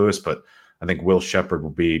Robert Lewis, but I think Will Shepherd will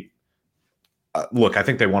be. Look, I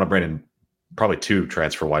think they want to bring in probably 2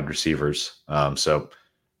 transfer wide receivers. So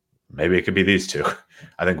maybe it could be these 2.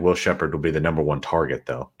 I think Will Shepherd will be the number one target,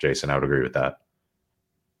 though. Jason, I would agree with that.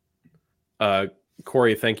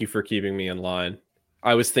 Corey, thank you for keeping me in line.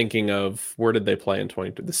 I was thinking of, where did they play in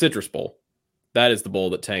 22? The Citrus Bowl. That is the bowl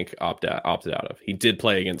that Tank opted out of. He did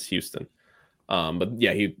play against Houston. But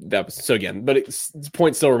yeah, the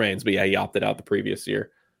point still remains. But yeah, he opted out the previous year.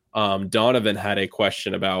 Donovan had a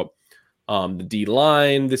question about the D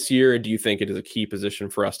line this year. Do you think it is a key position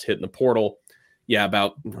for us to hit in the portal? Yeah,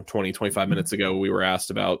 about 20, 25 minutes ago, we were asked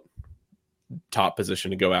about top position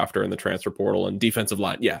to go after in the transfer portal, and defensive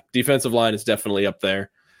line. Yeah, defensive line is definitely up there.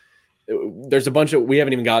 There's a bunch of, we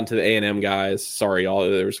haven't even gotten to the A&M guys. Sorry,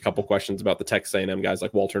 there's a couple questions about the Texas A&M guys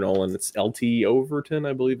like Walter Nolan. It's LT Overton,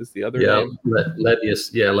 I believe, is the other name.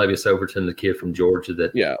 Levius Overton, the kid from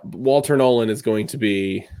Georgia. Walter Nolan is going to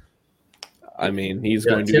be, he's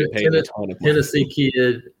going to be paid a ton of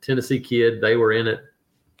money. Tennessee kid. They were in it,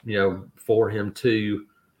 for him too.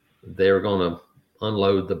 They were going to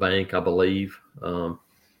unload the bank, I believe. Will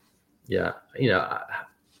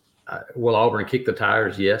Auburn kick the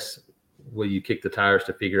tires? Yes. Will you kick the tires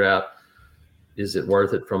to figure out, is it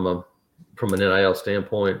worth it from an NIL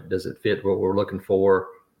standpoint? Does it fit what we're looking for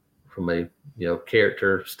from a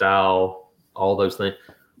character, style, all those things?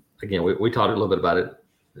 Again, we talked a little bit about it.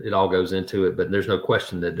 It all goes into it, but there's no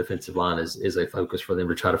question that defensive line is a focus for them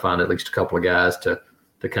to try to find at least a couple of guys to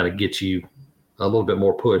kind of get you a little bit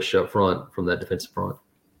more push up front from that defensive front.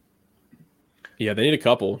 Yeah, they need a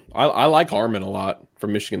couple. I like Harmon a lot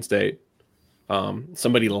from Michigan State.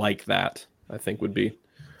 Somebody like that, I think, would be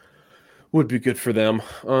good for them.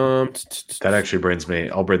 That actually brings me.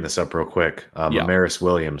 I'll bring this up real quick. Amaris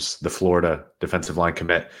Williams, the Florida defensive line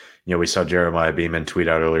commit. We saw Jeremiah Beeman tweet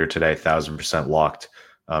out earlier today, 1,000% locked.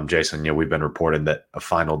 Jason, we've been reported that a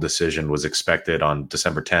final decision was expected on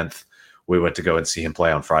December 10th. We went to go and see him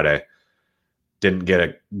play on Friday. Didn't get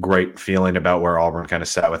a great feeling about where Auburn kind of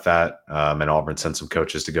sat with that. And Auburn sent some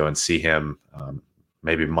coaches to go and see him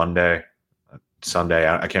maybe Monday, Sunday.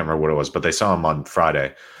 I can't remember what it was, but they saw him on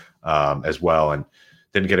Friday as well and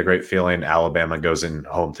didn't get a great feeling. Alabama goes in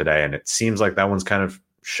home today, and it seems like that one's kind of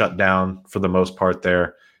shut down for the most part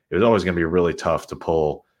there. It was always going to be really tough to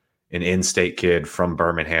pull an in-state kid from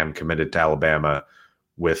Birmingham committed to Alabama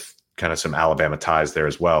with kind of some Alabama ties there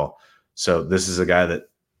as well. So this is a guy that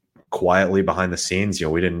quietly behind the scenes,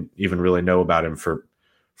 we didn't even really know about him for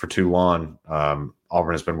too long.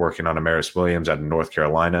 Auburn has been working on Amaris Williams out of North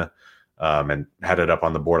Carolina and had it up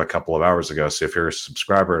on the board a couple of hours ago. So if you're a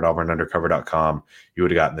subscriber at auburnundercover.com, you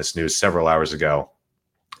would have gotten this news several hours ago.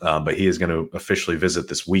 But he is going to officially visit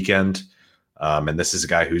this weekend. And this is a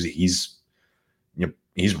guy he's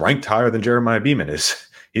ranked higher than Jeremiah Beeman is.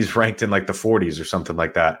 He's ranked in like the 40s or something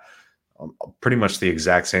like that. Pretty much the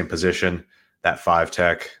exact same position, that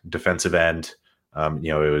 5-tech defensive end.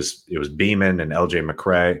 It was Beeman and LJ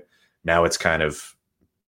McCray. Now it's kind of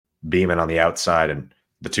Beeman on the outside and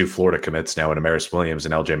the 2 Florida commits now in Amaris Williams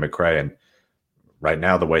and LJ McCray. And right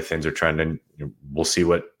now, the way things are trending, we'll see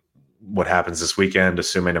what happens this weekend,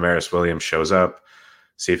 assuming Amaris Williams shows up,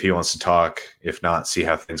 see if he wants to talk. If not, see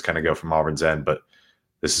how things kind of go from Auburn's end. But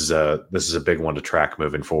this is a big one to track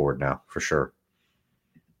moving forward now, for sure.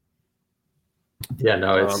 Yeah,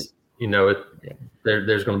 no, it's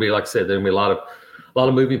there's going to be, like I said, there's going to be a lot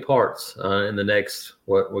of moving parts in the next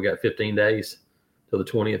we got 15 days till the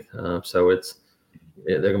 20th. So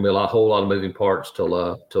there's going to be a whole lot of moving parts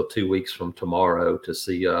till 2 weeks from tomorrow to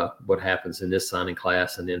see what happens in this signing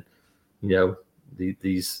class, and then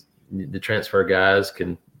the transfer guys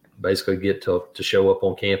can basically get to show up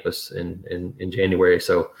on campus in January.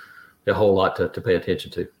 So a whole lot to pay attention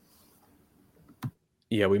to.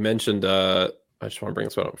 Yeah, we mentioned. I just want to bring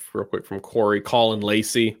this one up real quick from Corey. Colin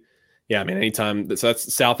Lacey. Yeah, anytime. So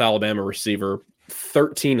that's South Alabama receiver,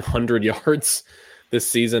 1,300 yards this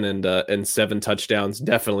season and 7 touchdowns.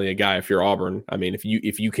 Definitely a guy if you're Auburn. I mean, if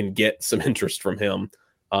you can get some interest from him,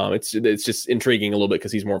 it's just intriguing a little bit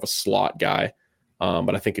because he's more of a slot guy.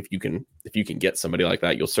 But I think if you can get somebody like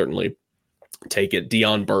that, you'll certainly take it.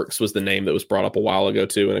 Deion Burks was the name that was brought up a while ago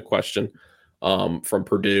too in a question from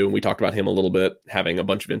Purdue. And we talked about him a little bit, having a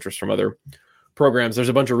bunch of interest from other programs. There's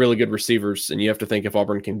a bunch of really good receivers, and you have to think if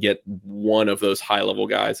Auburn can get one of those high-level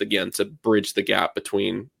guys, again, to bridge the gap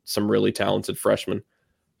between some really talented freshmen.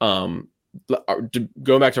 Going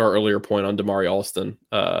back to our earlier point on Damari Alston,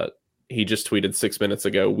 he just tweeted 6 minutes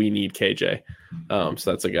ago, "We need KJ."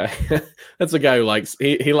 So that's a guy. That's a guy who likes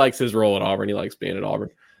he likes his role at Auburn. He likes being at Auburn.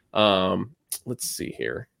 Let's see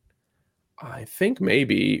here. I think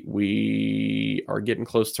maybe we are getting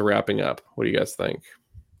close to wrapping up. What do you guys think?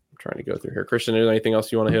 I'm trying to go through here. Christian, is there anything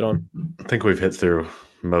else you want to hit on? I think we've hit through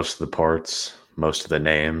most of the parts, most of the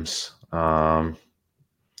names.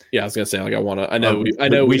 Yeah, I was gonna say, like, I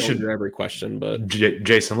know we should do every question, but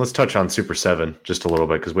Jason, let's touch on Super 7 just a little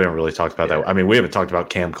bit because we haven't really talked about that. I mean, we haven't talked about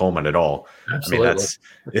Cam Coleman at all. Absolutely. I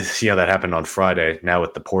mean, that happened on Friday. Now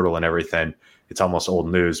with the portal and everything, it's almost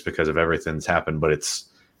old news because of everything that's happened. But it's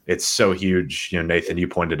so huge. You know, Nathan, you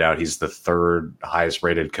pointed out he's the 3rd highest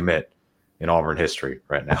rated commit in Auburn history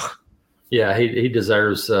right now. Yeah, he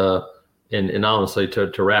deserves. And honestly,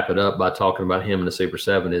 to wrap it up by talking about him in the Super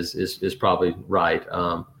 7 is probably right.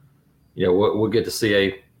 We'll get to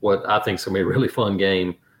see what I think is going to be a really fun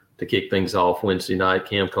game to kick things off Wednesday night.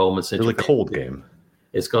 Cam Coleman, really cold game.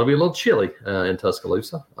 It's going to be a little chilly in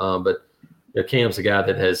Tuscaloosa, but Cam's a guy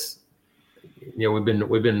that has, we've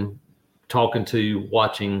been talking to,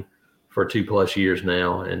 watching for 2+ years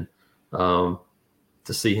now, and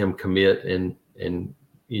to see him commit and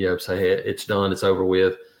say, hey, it's done, it's over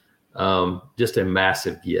with. Just a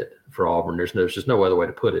massive get for Auburn. There's just no other way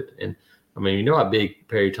to put it. And I mean, you know how big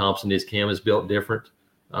Perry Thompson is. Cam is built different.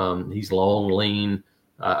 He's long, lean.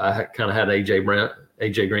 I kind of had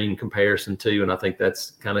AJ Green comparison too, and I think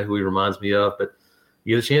that's kind of who he reminds me of. But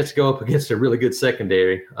you get a chance to go up against a really good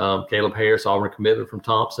secondary. Caleb Harris, Auburn commitment from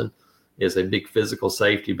Thompson, is a big physical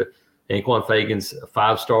safety. But Anquan Fagan's a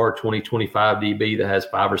 5-star 2025 DB that has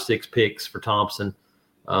 5 or 6 picks for Thompson.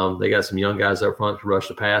 They got some young guys up front to rush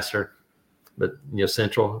the passer. But,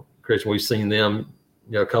 Central, Christian, we've seen them,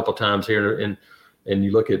 a couple of times here. And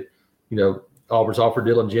you look at, Auburn's offered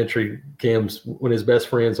Dylan Gentry. Cam's one of his best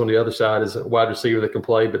friends on the other side is a wide receiver that can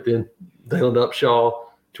play. But then Dalen Upshaw,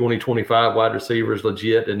 2025 wide receiver, is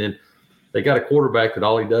legit. And then they got a quarterback that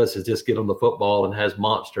all he does is just get on the football and has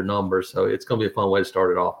monster numbers. So it's going to be a fun way to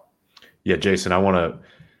start it off. Yeah, Jason,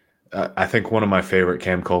 I think one of my favorite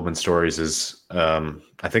Cam Coleman stories is,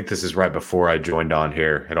 I think this is right before I joined on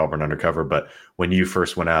here at Auburn Undercover, but when you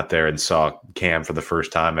first went out there and saw Cam for the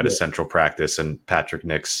first time at a Central practice, and Patrick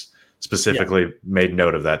Nix specifically made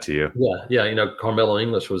note of that to you. Yeah. Carmelo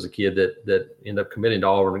English was a kid that ended up committing to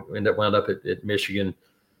Auburn, wound up at Michigan.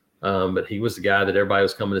 But he was the guy that everybody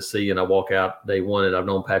was coming to see, and I walk out day one, and I've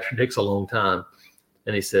known Patrick Nix a long time,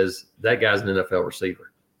 and he says, that guy's an NFL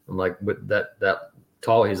receiver. I'm like, but that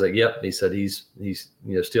tall? He's like, yep. And he said he's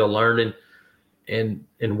still learning. And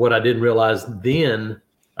what I didn't realize then,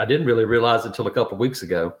 I didn't really realize until a couple of weeks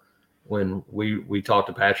ago when we talked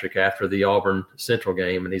to Patrick after the Auburn Central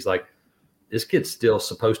game, and he's like, this kid's still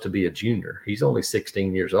supposed to be a junior. He's only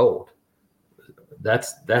 16 years old.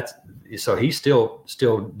 That's so he's still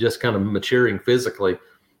just kind of maturing physically,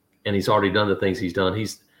 and he's already done the things he's done.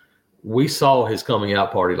 We saw his coming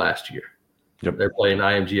out party last year. Yep. They're playing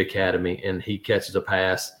IMG Academy, and he catches a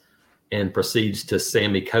pass and proceeds to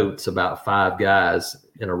Sammy Coates about 5 guys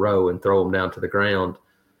in a row and throw them down to the ground.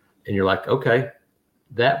 And you're like, okay,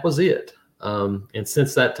 that was it. And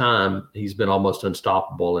since that time, he's been almost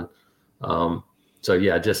unstoppable. And so,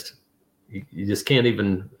 yeah, you just can't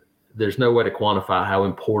even – there's no way to quantify how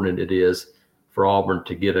important it is for Auburn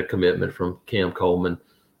to get a commitment from Cam Coleman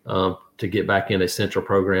to get back in a Central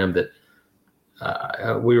program that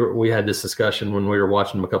we had this discussion when we were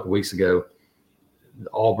watching them a couple of weeks ago,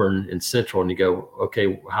 Auburn and Central, and you go,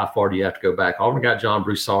 okay, how far do you have to go back? Auburn got John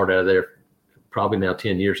Broussard out of there probably now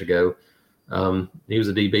 10 years ago. He was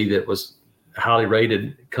a DB that was highly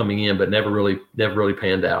rated coming in, but never really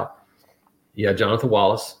panned out. You had Jonathan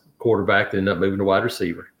Wallace, quarterback, that ended up moving to wide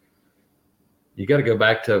receiver. You got to go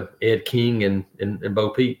back to Ed King and Bo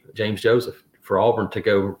Peep, James Joseph, for Auburn to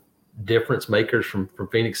go difference makers from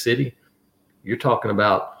Phoenix City. You're talking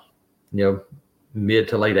about, mid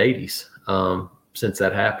to late 80s since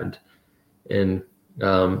that happened. And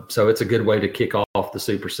so it's a good way to kick off the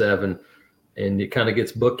Super 7. And it kind of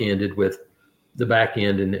gets bookended with the back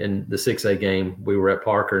end and the 6A game. We were at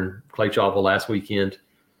Parker and Clay Chapel last weekend.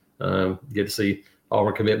 Get to see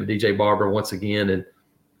Auburn commitment, DJ Barber, once again. And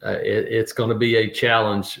it's going to be a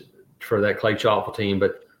challenge for that Clay Chalkville team.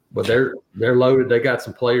 But they're loaded. They got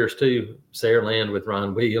some players too. Sarah Land with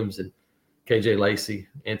Ryan Williams and KJ Lacey,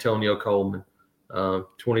 Antonio Coleman,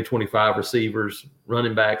 2025 receivers,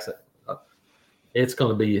 running backs. It's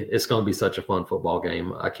going to be such a fun football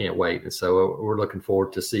game. I can't wait. And so we're looking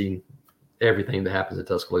forward to seeing everything that happens in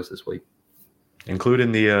Tuscaloosa this week.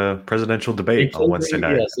 Including the presidential debate on Wednesday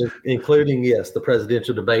night. Yes, including the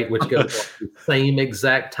presidential debate, which goes at the same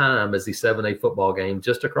exact time as the 7A football game,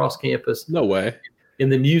 just across campus. No way. In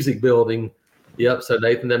the music building. Yep. So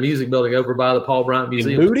Nathan, that music building over by the Paul Bryant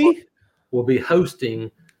Museum will be hosting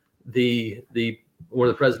one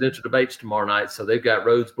of the presidential debates tomorrow night. So they've got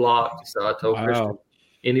roads blocked. So I told Christian,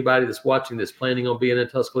 anybody that's watching that's planning on being in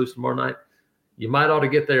Tuscaloosa tomorrow night, you might ought to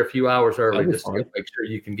get there a few hours early just to make sure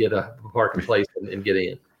you can get a parking place and get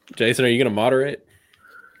in. Jason, are you going to moderate?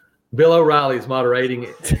 Bill O'Reilly is moderating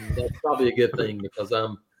it. And that's probably a good thing because I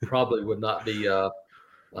probably would not be. I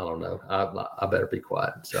don't know. I better be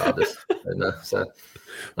quiet. So I'll just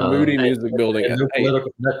Moody music building.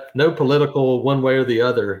 No political one way or the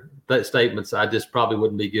other statements. I just probably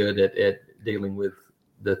wouldn't be good at dealing with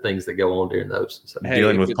the things that go on during those. So.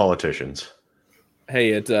 Dealing with politicians.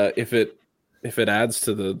 Hey, if it adds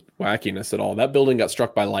to the wackiness at all, that building got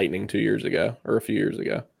struck by lightning 2 years ago or a few years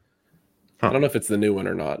ago. Huh. I don't know if it's the new one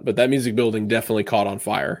or not, but that music building definitely caught on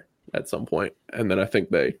fire at some point, and then I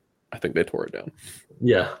think they tore it down.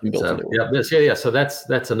 Yeah. So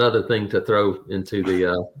that's another thing to throw into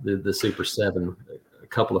the Super 7. A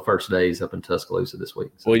couple of first days up in Tuscaloosa this week.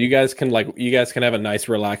 So. Well, you guys can have a nice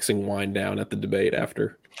relaxing wind down at the debate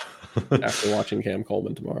after watching Cam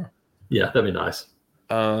Coleman tomorrow. Yeah, that'd be nice.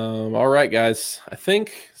 All right, guys. I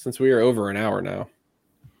think since we are over an hour now,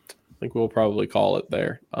 I think we'll probably call it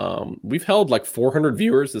there. We've held like 400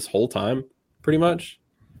 viewers this whole time, pretty much.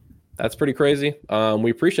 That's pretty crazy.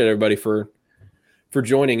 We appreciate everybody for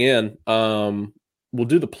joining in. We'll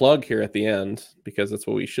do the plug here at the end because that's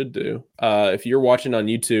what we should do. If you're watching on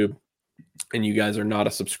YouTube and you guys are not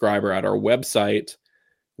a subscriber at our website,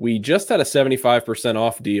 we just had a 75%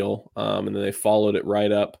 off deal, and then they followed it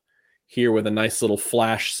right up here with a nice little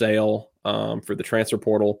flash sale for the transfer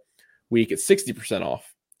portal week at 60%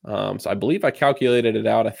 off. So I believe I calculated it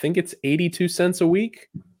out. I think it's 82 cents a week.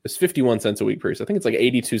 It's 51 cents a week, Bruce. I think it's like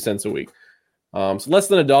 82 cents a week. So less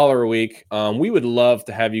than $1 a week. We would love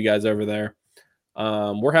to have you guys over there.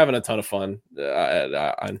 We're having a ton of fun.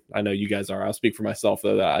 I know you guys are. I'll speak for myself,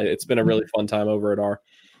 though. It's been a really fun time over at our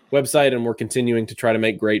website, and we're continuing to try to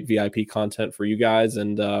make great VIP content for you guys.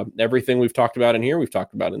 And everything we've talked about in here, we've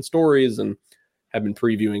talked about in stories and have been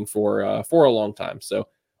previewing for a long time. So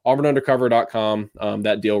auburnundercover.com.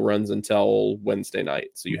 That deal runs until Wednesday night.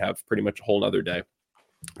 So you have pretty much a whole nother day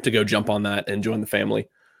to go jump on that and join the family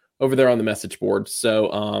over there on the message board.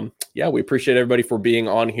 So we appreciate everybody for being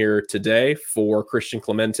on here today. For Christian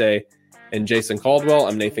Clemente and Jason Caldwell,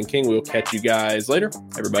 I'm Nathan King. We'll catch you guys later.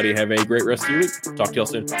 Everybody have a great rest of your week. Talk to y'all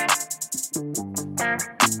soon.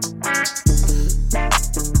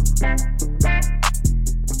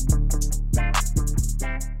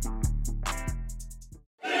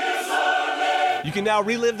 You can now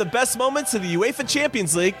relive the best moments of the UEFA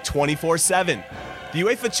Champions League 24/7. The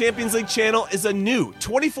UEFA Champions League channel is a new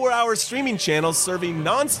 24-hour streaming channel serving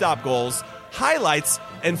non-stop goals, highlights,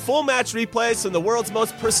 and full match replays from the world's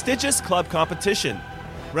most prestigious club competition.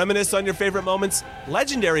 Reminisce on your favorite moments,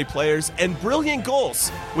 legendary players, and brilliant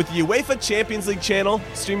goals with the UEFA Champions League channel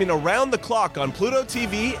streaming around the clock on Pluto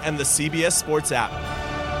TV and the CBS Sports app.